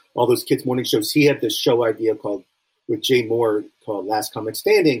Bell and all those kids' morning shows, he had this show idea with Jay Moore called Last Comic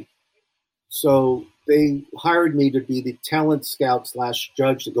Standing. So they hired me to be the talent scout /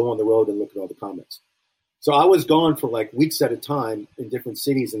 judge to go on the road and look at all the comics. So I was gone for weeks at a time in different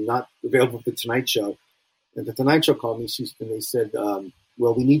cities and not available for The Tonight Show. And The Tonight Show called me and they said,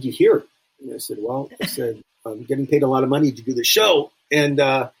 well, we need you here. And I said, I'm getting paid a lot of money to do the show. And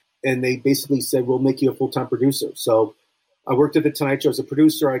they basically said, we'll make you a full-time producer. So I worked at The Tonight Show as a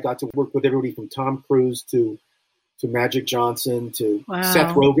producer. I got to work with everybody from Tom Cruise to Magic Johnson to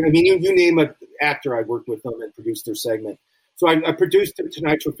Seth Rogen. I mean, you name an actor, I worked with them and produced their segment. So I produced The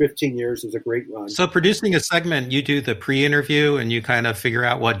Tonight Show for 15 years. It was a great run. So producing a segment, you do the pre-interview and you kind of figure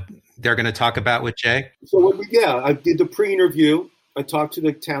out what they're going to talk about with Jay? So I did the pre-interview. I talked to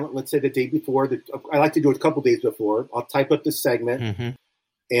the talent, let's say the day before. I like to do it a couple days before. I'll type up the segment,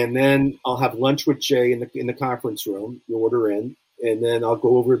 and then I'll have lunch with Jay in the conference room. You order in, and then I'll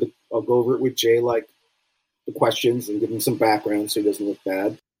go over it with Jay, like the questions, and give him some background so he doesn't look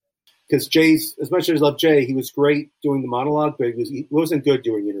bad. Because Jay's, as much as I love Jay, he was great doing the monologue, but he wasn't good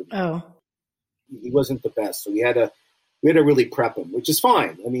doing interviews. Oh, he wasn't the best, so we had to really prep him, which is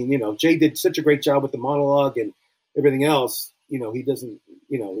fine. I mean, Jay did such a great job with the monologue and everything else. He doesn't,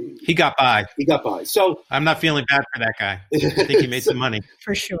 he got by. He got by. So I'm not feeling bad for that guy. I think he made some money.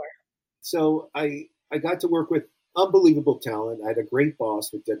 For sure. So I got to work with unbelievable talent. I had a great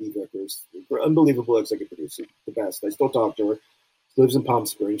boss with Debbie Vickers, unbelievable executive producer, the best. I still talk to her. She lives in Palm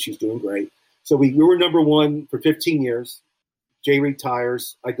Springs. She's doing great. So we were number one for 15 years. Jay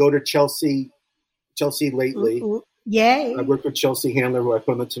retires. I go to Chelsea lately. Ooh. Yay. I worked with Chelsea Handler, who I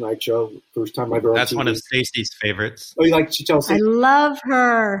put on The Tonight Show. First time I ever on That's TV. One of Stacey's favorites. Oh, you like Chelsea? I love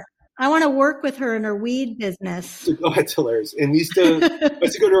her. I want to work with her in her weed business. Oh, that's hilarious. And I used to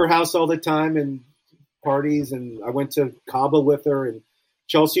go to her house all the time and parties, and I went to Cabo with her, and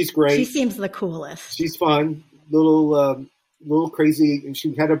Chelsea's great. She seems the coolest. She's fun, little crazy. And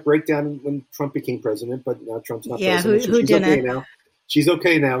she had a breakdown when Trump became president, but now Trump's not president. Who she's didn't? Okay now. She's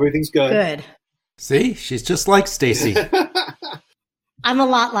okay now. Everything's good. Good. See, she's just like Stacey. I'm a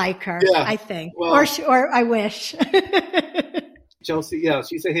lot like her, yeah. I think. Well, or I wish. Chelsea, yeah,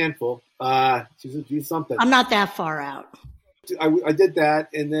 she's a handful. She's something. I'm not that far out. I did that,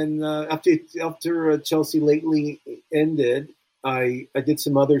 and then after Chelsea lately ended, I did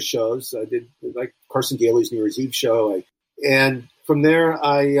some other shows. I did like Carson Daly's New Year's Eve show, And from there,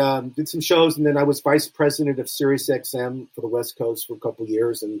 I did some shows, and then I was vice president of SiriusXM for the West Coast for a couple of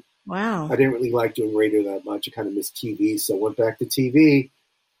years. And wow, I didn't really like doing radio that much. I kind of missed TV, so I went back to TV,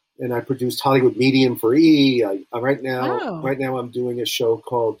 and I produced Hollywood Medium for E! Right now, I'm doing a show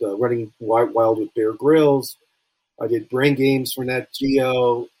called Running Wild with Bear Grylls. I did Brain Games for Nat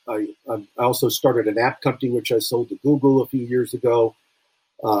Geo. I also started an app company, which I sold to Google a few years ago,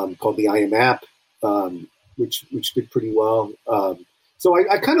 called the I Am app, which did pretty well. So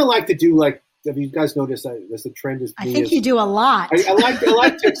I kind of like to do, like, have you guys noticed as the trend is? I think you do a lot. I like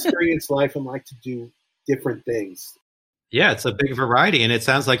to experience life and like to do different things. Yeah, it's a big variety, and it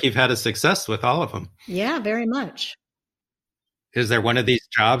sounds like you've had a success with all of them. Yeah, very much. Is there one of these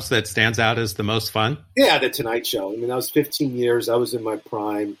jobs that stands out as the most fun? Yeah, The Tonight Show. I mean, that was 15 years. I was in my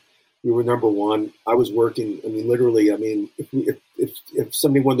prime. We were number one. I was working. I mean, literally. I mean, if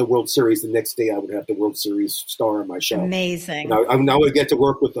somebody won the World Series, the next day I would have the World Series star on my show. Amazing. And I would get to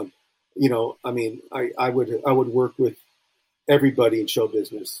work with them. You know, I mean, I would work with everybody in show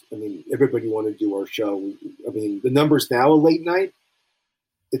business. I mean, everybody wanted to do our show. I mean, the numbers now, a late night,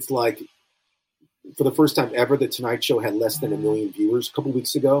 it's like, for the first time ever, The Tonight Show had less than 1 million viewers a couple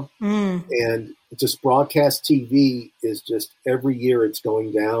weeks ago. And just broadcast TV is just, every year it's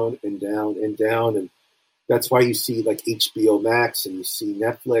going down and down and down. And that's why you see like HBO Max, and you see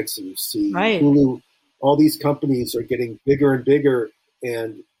Netflix, and you see Hulu. All these companies are getting bigger and bigger,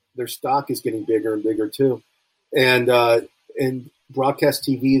 and their stock is getting bigger and bigger too. And broadcast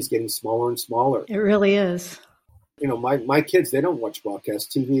TV is getting smaller and smaller. It really is. You know, my kids, they don't watch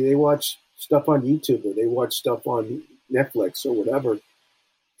broadcast TV. They watch stuff on YouTube, or they watch stuff on Netflix or whatever.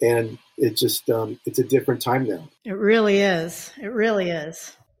 And it just, it's a different time now. It really is. It really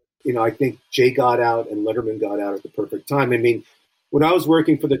is. You know, I think Jay got out and Letterman got out at the perfect time. I mean, when I was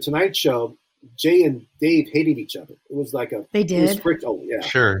working for The Tonight Show, Jay and Dave hated each other. It was like they did. Oh yeah,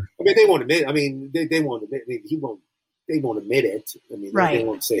 sure. I mean, they won't admit. I mean, they won't admit. They won't admit it. I mean, they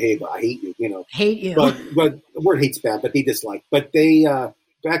won't say, "Hey, but I hate you." You know, hate you. But the word hate's bad. But they dislike. But they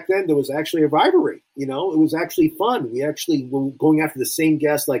back then there was actually a rivalry. You know, it was actually fun. We actually were going after the same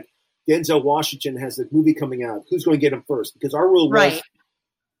guest. Like Denzel Washington has a movie coming out. Who's going to get him first? Because our rule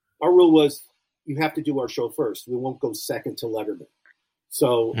was you have to do our show first. We won't go second to Letterman.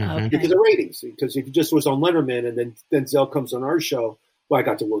 So because of ratings, because if it just was on Letterman and then Denzel comes on our show, who I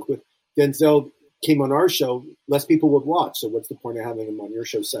got to work with, Denzel came on our show, less people would watch. So what's the point of having him on your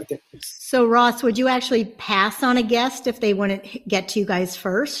show second? So Ross, would you actually pass on a guest if they wouldn't get to you guys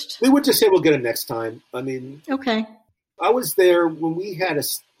first? We would just say we'll get him next time. I mean, okay. I was there when we had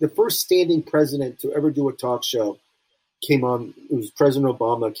the first standing president to ever do a talk show came on. It was President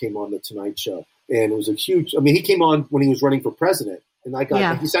Obama came on The Tonight Show. And it was a huge, I mean, he came on when he was running for president. And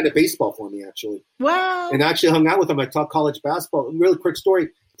he signed a baseball for me, actually. Wow. And I actually hung out with him. I taught college basketball. A really quick story.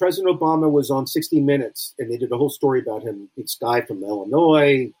 President Obama was on 60 Minutes, and they did a whole story about him. This guy from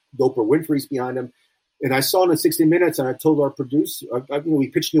Illinois, Oprah Winfrey's behind him. And I saw him in 60 Minutes, and I told our producer, we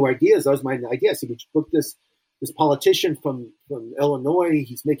pitched new ideas. That was my idea. So we booked this politician from Illinois.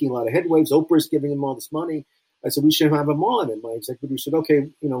 He's making a lot of headwaves. Oprah's giving him all this money. I said, we should have him on. And my executive producer said, okay,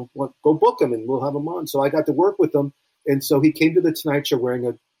 go book him, and we'll have him on. So I got to work with him. And so he came to The Tonight Show wearing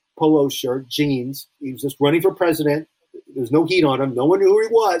a polo shirt, jeans. He was just running for president. There was no heat on him. No one knew who he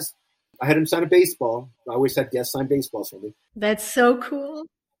was. I had him sign a baseball. I always had guests sign baseballs for me. That's so cool.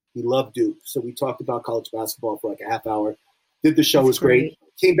 He loved Duke. So we talked about college basketball for like a half hour. Did the show. It was great.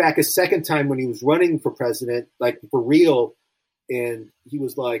 Came back a second time when he was running for president, like for real. And he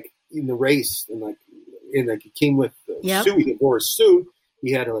was like in the race. And he came with a suit. He wore a suit.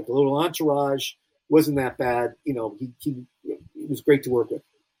 He had like a little entourage. Wasn't that bad. He was great to work with.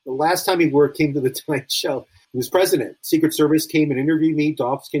 The last time he came to The Tonight Show, he was president. Secret Service came and interviewed me.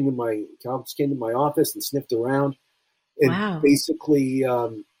 Dogs came to my office and sniffed around. And basically,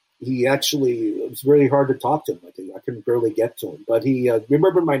 he actually, it was really hard to talk to him. I couldn't barely get to him. But he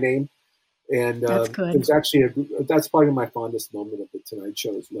remembered my name. And that's good. It was actually that's probably my fondest moment of The Tonight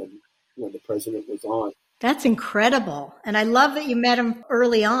Show is when the president was on. That's incredible. And I love that you met him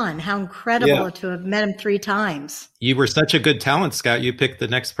early on. How incredible to have met him 3 times. You were such a good talent scout. You picked the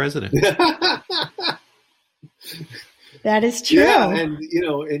next president. That is true. Yeah. And,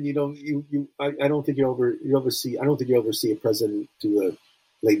 I don't think you ever see a president do a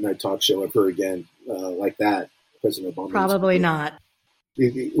late night talk show ever again like that. President Obama. Probably not.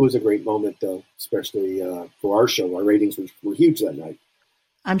 It was a great moment though, especially for our show. Our ratings were huge that night.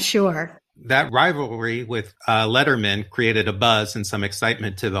 I'm sure. That rivalry with Letterman created a buzz and some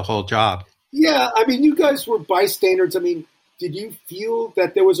excitement to the whole job. Yeah, I mean, you guys were bystanders. I mean, did you feel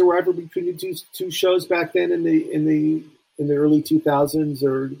that there was a rivalry between the two shows back then in the in the early 2000s?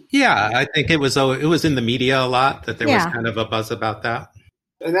 Or Yeah, I think it was in the media a lot that there was Yeah. kind of a buzz about that.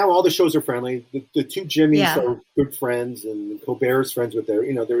 and now all the shows are friendly. The two Jimmys Yeah. are good friends, and Colbert's friends with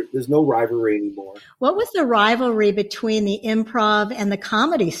there's no rivalry anymore. What was the rivalry between the Improv and the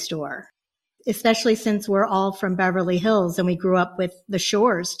Comedy Store? Especially since we're all from Beverly Hills and we grew up with the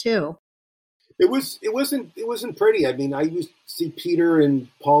Shores too. It wasn't pretty. I mean, I used to see Peter and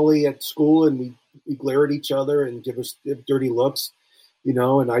Paulie at school, and we glare at each other and give dirty looks,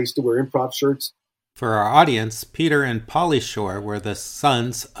 and I used to wear improv shirts. For our audience, Peter and Polly Shore were the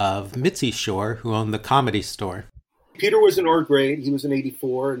sons of Mitzi Shore, who owned the Comedy Store. Peter was in our grade. He was in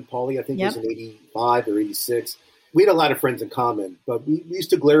 84, and Paulie, I think, Yep. was in 85 or 86. We had a lot of friends in common, but we used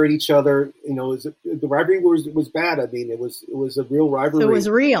to glare at each other. The rivalry was bad. I mean, it was a real rivalry. So it was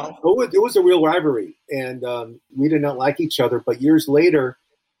real. It was a real rivalry, and we did not like each other. But years later,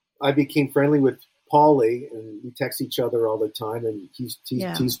 I became friendly with Paulie, and we text each other all the time. And he's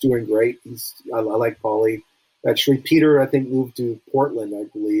doing great. I like Paulie. Actually, Peter, I think, moved to Portland, I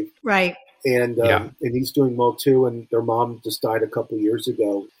believe, Right. and he's doing well too. And their mom just died a couple of years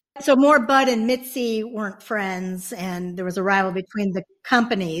ago. So more Bud and Mitzi weren't friends and there was a rival between the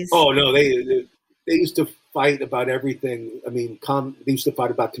companies. Oh no, they used to fight about everything. I mean, they used to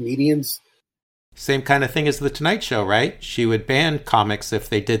fight about comedians. Same kind of thing as the Tonight Show, right? She would ban comics if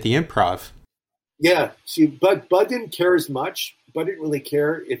they did the improv. Yeah, Bud didn't care as much. Bud didn't really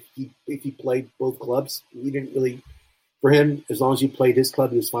care if he played both clubs. He didn't really, for him, as long as he played his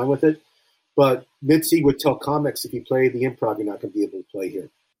club, he was fine with it. But Mitzi would tell comics, if you play the improv, you're not going to be able to play here.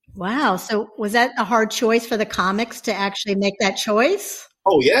 Wow. So was that a hard choice for the comics to actually make that choice?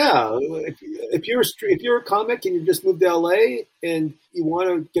 Oh yeah, if you're a comic and you just moved to LA and you want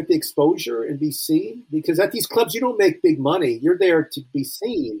to get the exposure and be seen, because at these clubs you don't make big money. You're there to be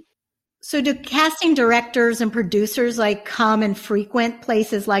seen. So do casting directors and producers come and frequent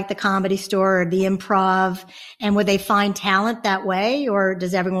places like the Comedy Store or the Improv, and would they find talent that way, or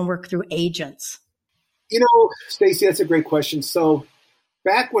does everyone work through agents? Stacey, that's a great question. So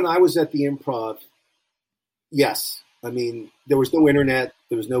back when I was at the Improv, yes. I mean, there was no internet,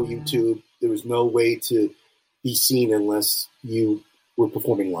 there was no YouTube, there was no way to be seen unless you were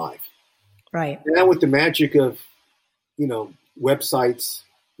performing live. Right. Now with the magic of, websites,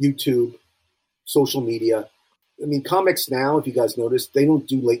 YouTube, social media. I mean, comics now, if you guys notice, they don't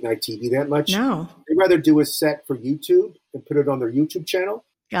do late night TV that much. No. They'd rather do a set for YouTube and put it on their YouTube channel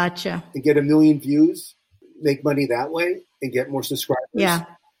Gotcha. and get 1 million views, make money that way, and get more subscribers. Yeah.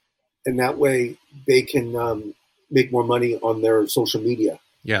 And that way they can make more money on their social media.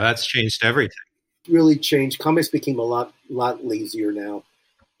 Yeah, that's changed everything. Really changed. Comics became a lot lazier now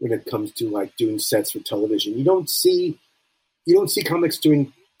when it comes to doing sets for television. You don't see comics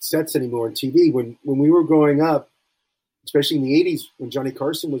doing sets anymore on TV. When we were growing up, especially in the 80s when Johnny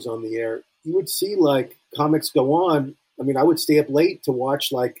Carson was on the air, you would see comics go on. I mean, I would stay up late to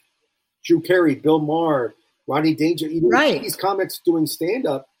watch Drew Carey, Bill Maher, Rodney Danger. You would see these comics doing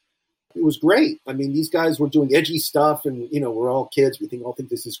stand-up. It was great. I mean, these guys were doing edgy stuff, and we're all kids. We all think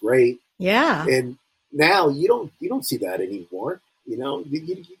this is great. Yeah. And now you don't see that anymore. You don't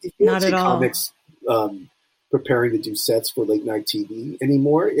Not see at all. comics preparing to do sets for late night TV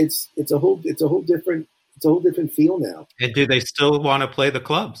anymore. It's a whole different feel now. And do they still want to play the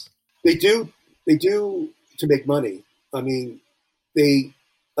clubs? They do to make money. I mean,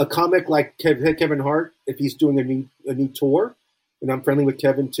 a comic like Kevin Hart, if he's doing a new tour, and I'm friendly with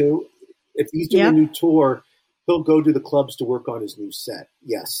Kevin too. If he's doing a new tour, he'll go to the clubs to work on his new set.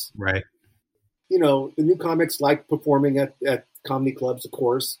 Yes. Right. The new comics like performing at comedy clubs, of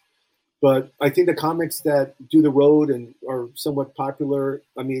course. But I think the comics that do the road and are somewhat popular,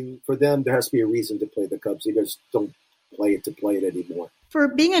 I mean, for them, there has to be a reason to play the clubs. They just don't play it to play it anymore. For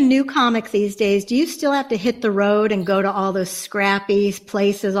being a new comic these days, do you still have to hit the road and go to all those scrappy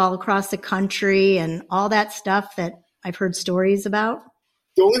places all across the country and all that stuff that I've heard stories about?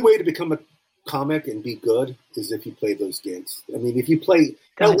 The only way to become a comic and be good is if you play those gigs. I mean, if you play,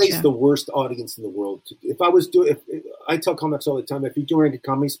 Gotcha. LA's the worst audience in the world. If I tell comics all the time, if you're doing a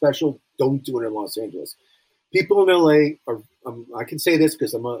comedy special, don't do it in Los Angeles. People in LA are, I can say this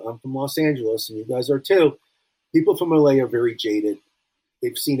because I'm from Los Angeles and you guys are too. People from LA are very jaded.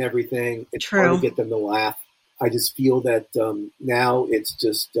 They've seen everything. It's hard to get them to laugh. I just feel that now it's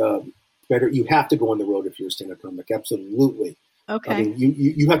just better. You have to go on the road if you're a stand-up comic. Absolutely. Okay. I mean,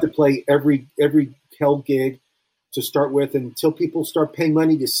 you have to play every hell gig to start with until people start paying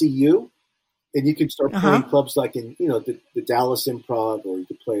money to see you, and you can start playing clubs like in the Dallas Improv, or you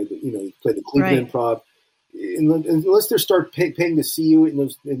could play the Cleveland Improv. Unless they start paying to see you in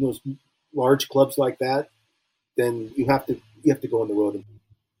those large clubs like that, then you have to go on the road.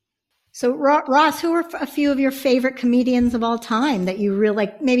 So Ross, who are a few of your favorite comedians of all time that you really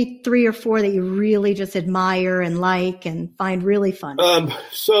like, maybe 3 or 4 that you really just admire and like and find really funny?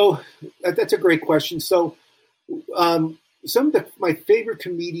 So that's a great question. So some of my favorite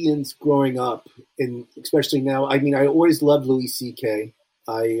comedians growing up, and especially now, I mean, I always loved Louis C.K.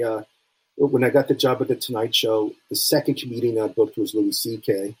 When I got the job at The Tonight Show, the second comedian I booked was Louis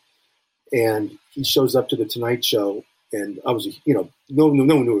C.K. And he shows up to The Tonight Show, and I was, no one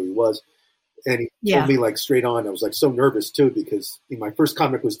knew who he was. And he told me like straight on. I was like so nervous too, because my first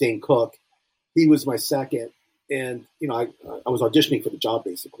comic was Dane Cook. He was my second. And, I was auditioning for the job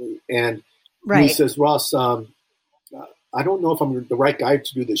basically. And he says, Ross, I don't know if I'm the right guy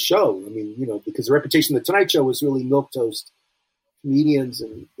to do this show. I mean, because the reputation of The Tonight Show was really milquetoast comedians,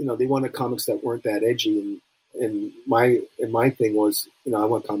 and they wanted comics that weren't that edgy. And my thing was, I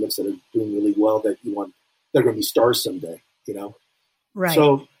want comics that are doing really well, they're going to be stars someday. Right.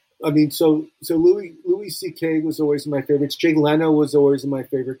 So I mean, so Louis C.K. was always my favorites. Jay Leno was always my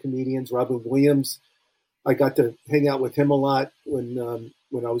favorite comedians. Robin Williams, I got to hang out with him a lot when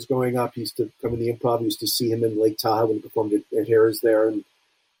I was growing up. He used to come in the Improv. I used to see him in Lake Tahoe when he performed at Harrah's there, and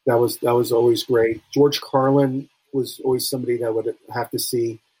that was always great. George Carlin was always somebody that I would have to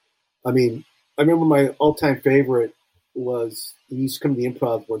see. I mean, I remember my all-time favorite was, he used to come to the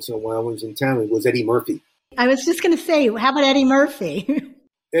Improv once in a while when he was in town. It was Eddie Murphy. I was just going to say, how about Eddie Murphy?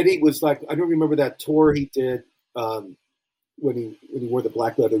 Eddie was like, I don't remember that tour he did when he wore the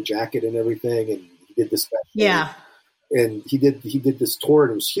black leather jacket and everything, and he did this special. Yeah. And he did this tour,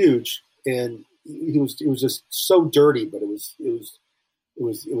 and it was huge, and it was just so dirty, but it was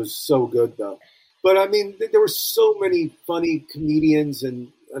so good though. But I mean, there were so many funny comedians,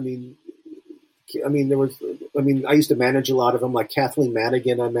 and I used to manage a lot of them, like Kathleen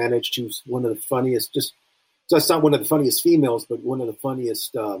Madigan. I managed, who's one of the funniest. So that's not one of the funniest females, but one of the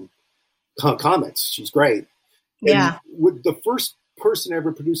funniest comics. She's great. Yeah. And the first person I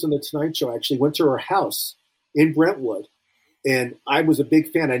ever produced on The Tonight Show, I actually went to her house in Brentwood, and I was a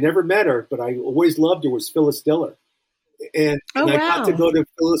big fan. I never met her, but I always loved her, was Phyllis Diller. And I got to go to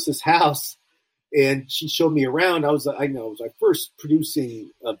Phyllis's house, and she showed me around. I was first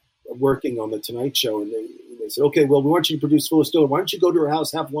producing, working on The Tonight Show, and they said, okay, well, we want you to produce Phyllis Diller. Why don't you go to her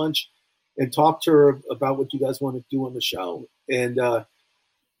house, have lunch, and talk to her about what you guys want to do on the show? And I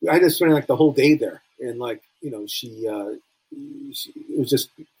just spent like the whole day there, and she it was just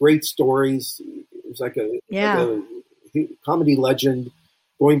great stories. It was like a comedy legend,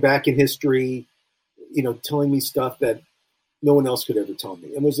 going back in history, telling me stuff that no one else could ever tell me.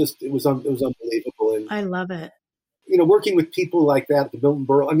 It was unbelievable. And I love it. Working with people like that, the Milton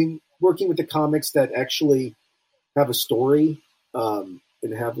Berle. I mean, working with the comics that actually have a story and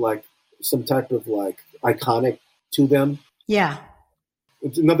have like some type of like iconic to them. Yeah.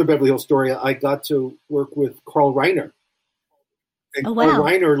 It's another Beverly Hills story. I got to work with Carl Reiner. And Carl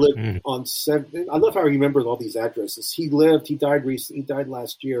Reiner lived on 7. I love how I remember all these addresses. He died recently. He died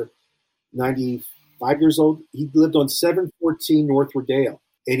last year, 95 years old. He lived on 714 North Rodeo,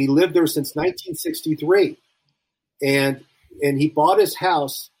 and he lived there since 1963. And he bought his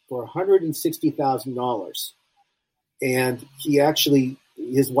house for $160,000. And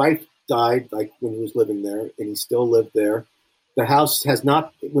his wife died like when he was living there, and he still lived there. The house has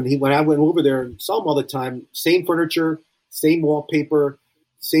not, when I went over there and saw him all the time, same furniture, same wallpaper,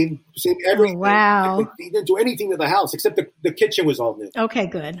 same everything. Oh, wow. He didn't do anything to the house except the kitchen was all new. Okay,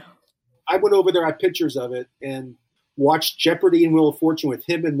 good. I went over there, I had pictures of it, and watched Jeopardy and Wheel of Fortune with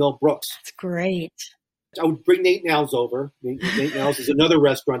him and Mel Brooks. That's great. I would bring Nate Now's over. Nate Now's is another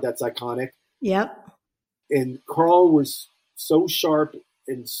restaurant that's iconic. Yep. And Carl was so sharp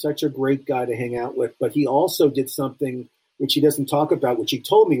and such a great guy to hang out with, but he also did something which he doesn't talk about, which he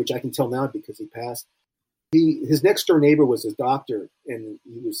told me, which I can tell now because he passed. His next door neighbor was his doctor, and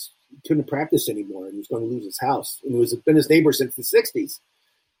he couldn't practice anymore, and he was going to lose his house. And he been his neighbor since the 60s.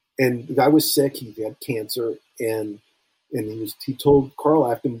 And the guy was sick; he had cancer, and he told Carl, "I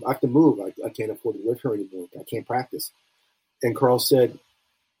have to move. I can't afford to live here anymore. I can't practice." And Carl said,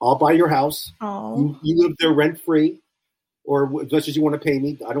 "I'll buy your house. You live there rent free, or as much as you want to pay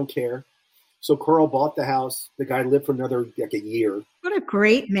me. I don't care." So Carl bought the house. The guy lived for another a year. What a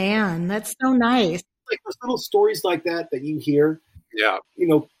great man! That's so nice. Like those little stories like that you hear. Yeah.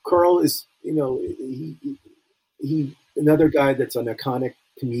 Carl is, he another guy that's an iconic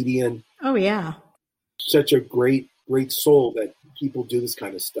comedian. Oh yeah. Such a great soul that people do this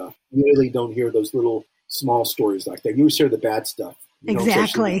kind of stuff. You really don't hear those little small stories like that. You always hear the bad stuff.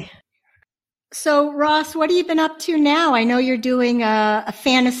 Exactly. So Ross, what have you been up to now? I know you're doing a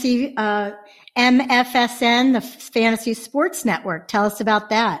fantasy MFSN, the Fantasy Sports Network. Tell us about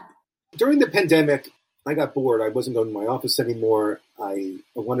that. During the pandemic, I got bored. I wasn't going to my office anymore. I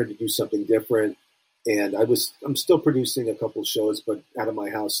wanted to do something different. And I'm still producing a couple shows, but out of my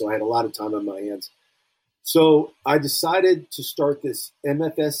house. So I had a lot of time on my hands. So I decided to start this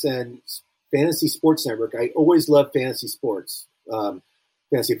MFSN Fantasy Sports Network. I always loved fantasy sports.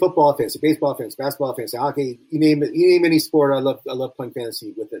 Fantasy football, fantasy baseball, fantasy basketball, fantasy hockey, you name it, you name any sport. I love playing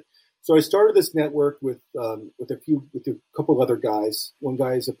fantasy with it. So I started this network with a couple of other guys. One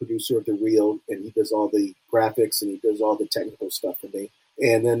guy is a producer of The Real, and he does all the graphics and he does all the technical stuff for me.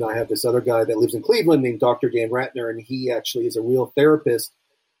 And then I have this other guy that lives in Cleveland named Dr. Dan Ratner, and he actually is a real therapist.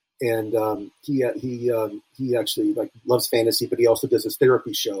 And he actually loves fantasy, but he also does his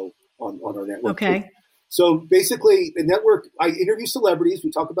therapy show on our network. Okay. Too. So basically, the network, I interview celebrities.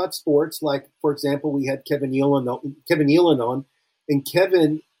 We talk about sports. Like, for example, we had Kevin Nealon on, and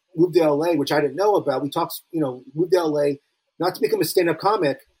Kevin moved to LA, which I didn't know about. We talked, moved to LA, not to become a stand-up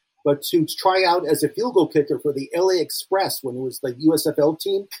comic, but to try out as a field goal kicker for the LA Express when it was the USFL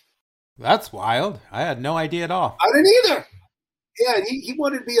team. That's wild. I had no idea at all. I didn't either. Yeah, and he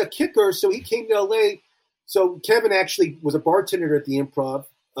wanted to be a kicker, so he came to LA. So Kevin actually was a bartender at the Improv,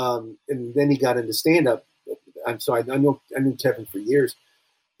 and then he got into stand-up. So I knew Kevin for years,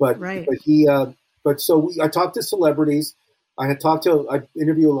 but right. I talked to celebrities. I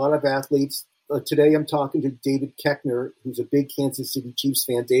interview a lot of athletes. Today I'm talking to David Koechner, who's a big Kansas City Chiefs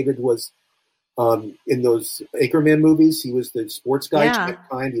fan. David was in those Anchorman movies. He was the sports guy. Yeah.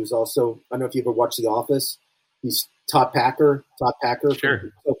 He was also, I don't know if you ever watched The Office. He's Top Packer.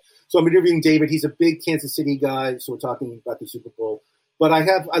 Sure. So I'm interviewing David. He's a big Kansas City guy. So we're talking about the Super Bowl. But I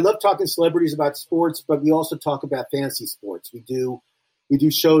love talking to celebrities about sports, but we also talk about fantasy sports. We do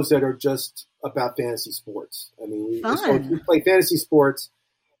shows that are just about fantasy sports. I mean, we play fantasy sports.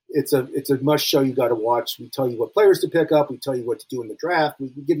 It's a must show you got to watch. We tell you what players to pick up. We tell you what to do in the draft. We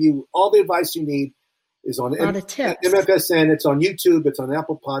give you all the advice you need. Is on MFSN. It's on YouTube. It's on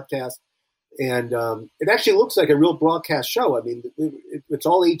Apple Podcasts. And it actually looks like a real broadcast show. I mean, it's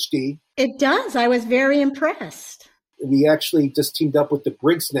all HD. It does. I was very impressed. We actually just teamed up with the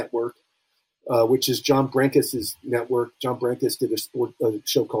Briggs Network, which is John Brenkes' network. John Brenkes did a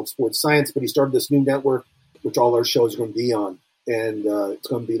show called Sports Science, but he started this new network, which all our shows are going to be on. And it's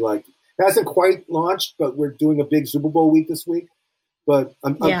going to be it hasn't quite launched, but we're doing a big Super Bowl week this week. But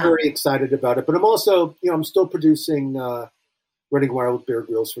I'm very excited about it. But I'm also, I'm still producing Running Wild with Bear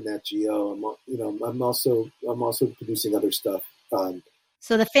Grylls for Nat Geo. I'm also producing other stuff.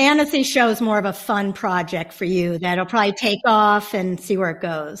 So the fantasy show is more of a fun project for you that'll probably take off and see where it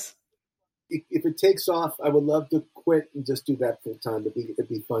goes. If it takes off, I would love to quit and just do that full time. It'd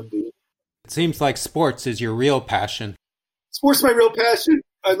be fun, dude. It seems like sports is your real passion. Sports is my real passion.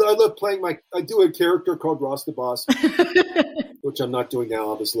 I love playing I do a character called Ross the Boss, which I'm not doing now,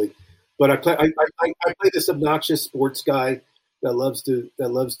 obviously. But I play this obnoxious sports guy that loves to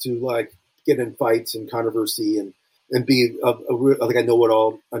get in fights and controversy and be I know it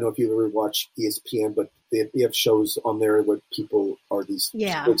all. I don't know if you ever watch ESPN, but they have shows on there where people are these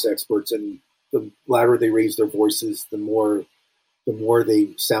sports experts, and the louder they raise their voices, the more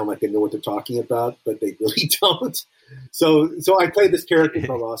they sound like they know what they're talking about, but they really don't. So I play this character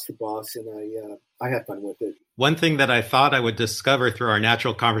called Ross the Boss, and I have fun with it. One thing that I thought I would discover through our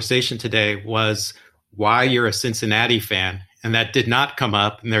natural conversation today was why you're a Cincinnati fan, and that did not come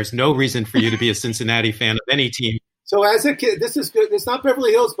up. And there's no reason for you to be a Cincinnati fan of any team. So as a kid, this is good. It's not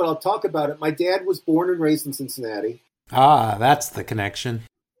Beverly Hills, but I'll talk about it. My dad was born and raised in Cincinnati. Ah, that's the connection.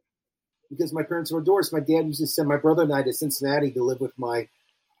 Because my parents were divorced, my dad used to send my brother and I to Cincinnati to live with my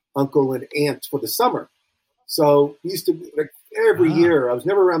uncle and aunt for the summer. So we used to every year. I was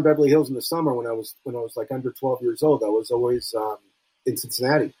never around Beverly Hills in the summer when I was under 12 years old. I was always in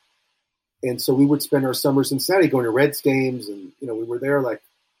Cincinnati, and so we would spend our summers in Cincinnati going to Reds games, and we were there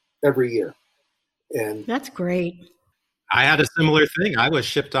every year. And that's great. I had a similar thing. I was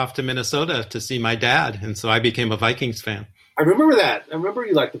shipped off to Minnesota to see my dad, and so I became a Vikings fan. I remember that. I remember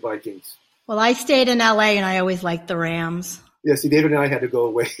you liked the Vikings. Well, I stayed in LA, and I always liked the Rams. Yeah, see, David and I had to go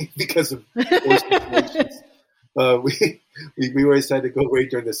away because of situations. We always had to go away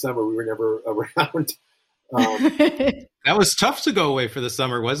during the summer. We were never around. That was tough to go away for the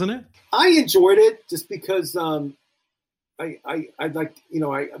summer, wasn't it? I enjoyed it just because I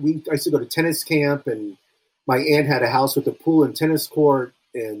used to go to tennis camp, and my aunt had a house with a pool and tennis court,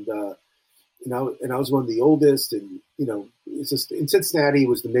 and I was one of the oldest, and it's just in Cincinnati, it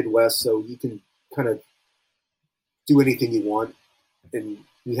was the Midwest, so you can kind of do anything you want, and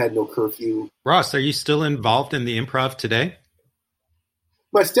we had no curfew. Ross, are you still involved in the Improv today?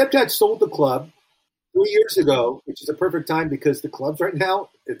 My stepdad sold the club 3 years ago, which is a perfect time because the clubs right now,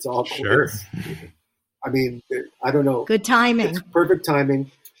 it's all sure. I mean, I don't know. Good timing. It's perfect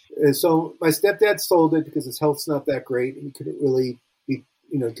timing. And so my stepdad sold it because his health's not that great, and he couldn't really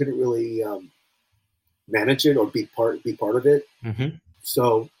manage it or be part of it. Mm-hmm.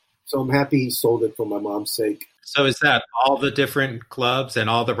 So I'm happy he sold it for my mom's sake. So is that all the different clubs and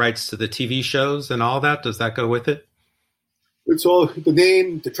all the rights to the TV shows and all that? Does that go with it? It's all the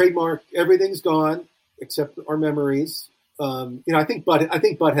name, the trademark, everything's gone except our memories. I think Bud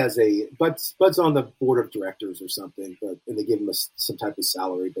has Bud's on the board of directors or something, and they give him some type of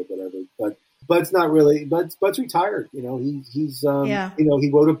salary, but whatever. But Bud's not really. Bud's retired. He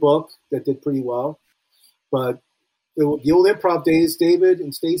wrote a book that did pretty well. But the old improv days, David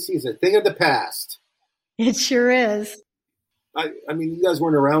and Stacy, is a thing of the past. It sure is. I mean, you guys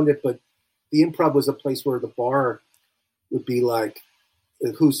weren't around it, but the improv was a place where the bar would be like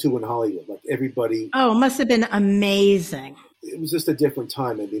who's who in Hollywood, like everybody. Oh, it must have been amazing. It was just a different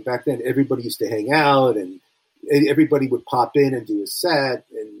time. I mean, back then everybody used to hang out and everybody would pop in and do a set,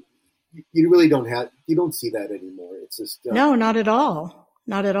 and you really don't see that anymore. It's just no, not at all.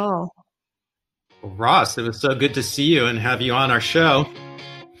 Not at all. Well, Ross, it was so good to see you and have you on our show.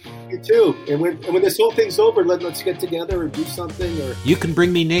 You too. And when this whole thing's over, let's get together and do something. Or you can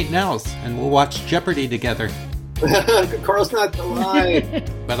bring me Nate Nels, and we'll watch Jeopardy together. Carl's not alive.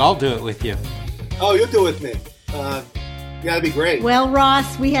 But I'll do it with you. Oh, you'll do it with me. That'd be great. Well,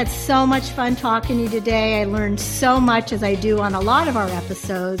 Ross, we had so much fun talking to you today. I learned so much, as I do on a lot of our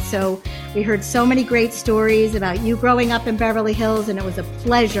episodes. So we heard so many great stories about you growing up in Beverly Hills, and it was a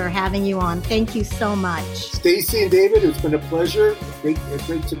pleasure having you on. Thank you so much. Stacy and David, it's been a pleasure. Great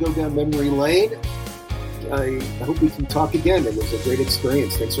to go down memory lane. I hope we can talk again. It was a great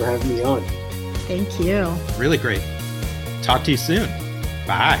experience. Thanks for having me on. Thank you. Really great. Talk to you soon.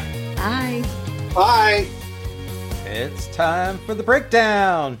 Bye. Bye. Bye. It's time for the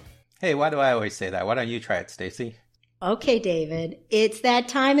breakdown. Hey, why do I always say that? Why don't you try it, Stacy? Okay, David. It's that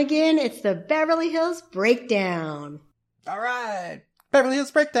time again. It's the Beverly Hills Breakdown. All right. Beverly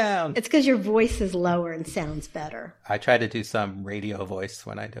Hills Breakdown. It's because your voice is lower and sounds better. I try to do some radio voice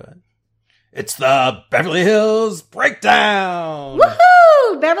when I do it. It's the Beverly Hills Breakdown.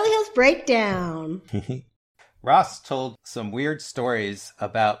 Woohoo! Beverly Hills Breakdown. Ross told some weird stories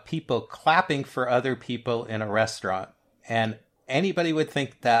about people clapping for other people in a restaurant. And anybody would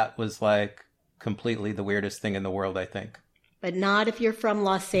think that was like completely the weirdest thing in the world, I think. But not if you're from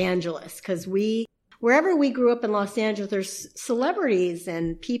Los Angeles, because wherever we grew up in Los Angeles, there's celebrities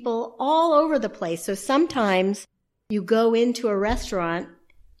and people all over the place. So sometimes you go into a restaurant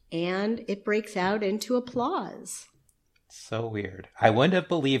and it breaks out into applause. So weird. I wouldn't have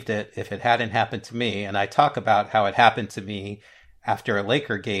believed it if it hadn't happened to me. And I talk about how it happened to me after a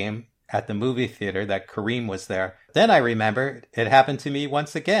Laker game at the movie theater that Kareem was there. Then I remembered it happened to me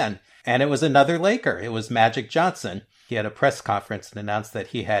once again. And it was another Laker. It was Magic Johnson. He had a press conference and announced that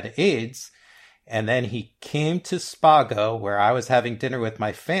he had AIDS. And then he came to Spago, where I was having dinner with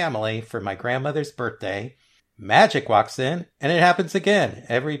my family for my grandmother's birthday. Magic walks in, and it happens again.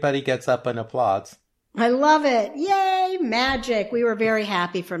 Everybody gets up and applauds. I love it. Yay, Magic. We were very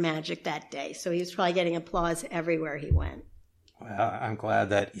happy for Magic that day. So he was probably getting applause everywhere he went. Well, I'm glad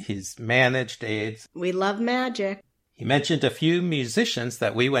that he's managed AIDS. We love Magic. He mentioned a few musicians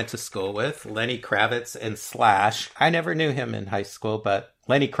that we went to school with, Lenny Kravitz and Slash. I never knew him in high school, but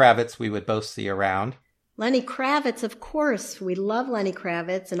Lenny Kravitz we would both see around. Lenny Kravitz, of course. We love Lenny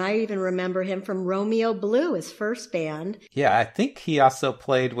Kravitz, and I even remember him from Romeo Blue, his first band. Yeah, I think he also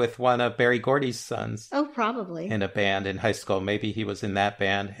played with one of Berry Gordy's sons. Oh, probably. In a band in high school. Maybe he was in that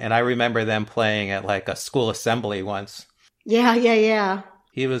band. And I remember them playing at like a school assembly once. Yeah.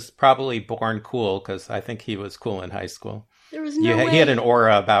 He was probably born cool, because I think he was cool in high school. There was no way. He had an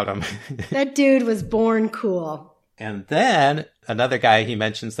aura about him. That dude was born cool. And then another guy he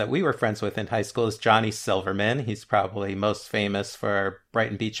mentions that we were friends with in high school is Johnny Silverman. He's probably most famous for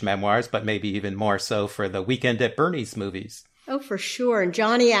Brighton Beach Memoirs, but maybe even more so for the Weekend at Bernie's movies. Oh, for sure. And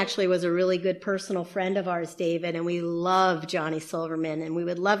Johnny actually was a really good personal friend of ours, David, and we love Johnny Silverman, and we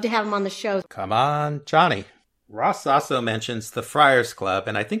would love to have him on the show. Come on, Johnny. Ross also mentions the Friars Club,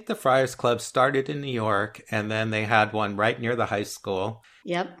 and I think the Friars Club started in New York, and then they had one right near the high school.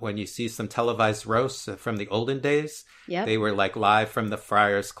 Yep. When you see some televised roasts from the olden days, yep, they were like live from the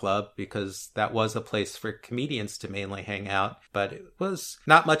Friars Club, because that was a place for comedians to mainly hang out. But it was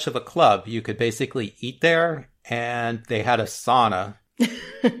not much of a club. You could basically eat there, and they had a sauna.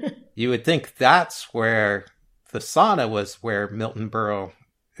 You would think that's where the sauna was, where Milton Berle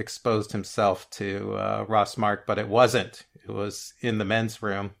exposed himself to Ross Mark, but it wasn't. It was in the men's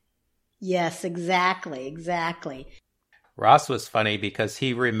room. Yes, exactly. Ross was funny because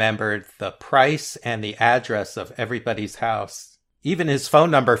he remembered the price and the address of everybody's house, even his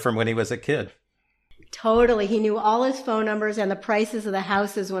phone number from when he was a kid. Totally. He knew all his phone numbers and the prices of the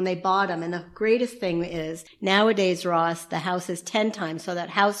houses when they bought them. And the greatest thing is nowadays, Ross, the house is 10 times. So that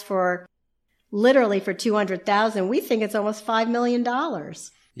house literally for $200,000, we think it's almost $5 million.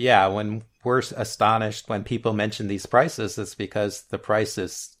 Yeah. When we're astonished when people mention these prices, it's because the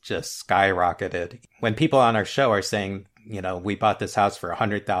prices just skyrocketed. When people on our show are saying, we bought this house for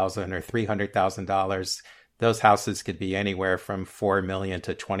 $100,000 or $300,000, those houses could be anywhere from $4 million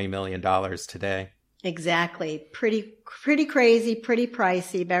to $20 million today. Exactly. Pretty crazy, pretty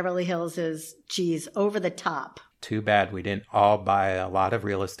pricey. Beverly Hills is, over the top. Too bad we didn't all buy a lot of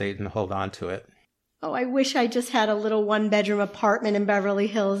real estate and hold on to it. Oh, I wish I just had a little 1-bedroom apartment in Beverly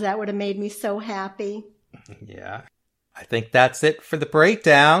Hills. That would have made me so happy. Yeah. I think that's it for the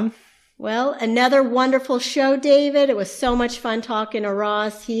breakdown. Well, another wonderful show, David. It was so much fun talking to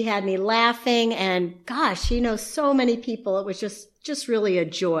Ross. He had me laughing, and gosh, he knows so many people. It was just really a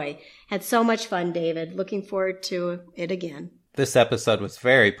joy. Had so much fun, David. Looking forward to it again. This episode was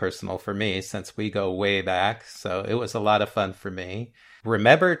very personal for me since we go way back, so it was a lot of fun for me.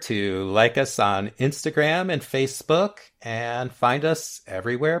 Remember to like us on Instagram and Facebook and find us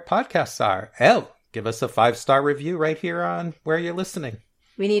everywhere podcasts are. Give us a 5-star review right here on where you're listening.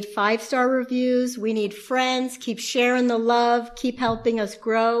 We need 5-star reviews. We need friends. Keep sharing the love. Keep helping us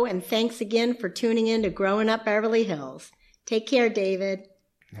grow. And thanks again for tuning in to Growing Up Beverly Hills. Take care, David.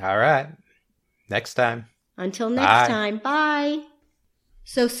 All right. Next time. Until next time. Bye.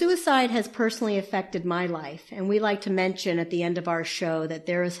 So suicide has personally affected my life, and we like to mention at the end of our show that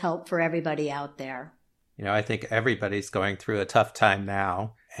there is help for everybody out there. I think everybody's going through a tough time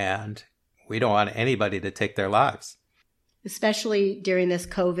now, and we don't want anybody to take their lives. Especially during this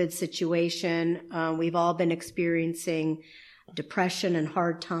COVID situation, we've all been experiencing depression and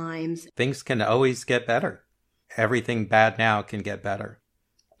hard times. Things can always get better. Everything bad now can get better.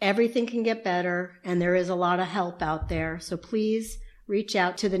 Everything can get better, and there is a lot of help out there. So please reach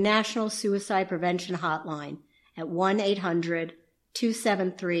out to the National Suicide Prevention Hotline at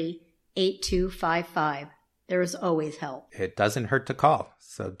 1-800-273-8255. There is always help. It doesn't hurt to call,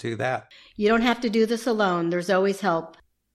 so do that. You don't have to do this alone. There's always help.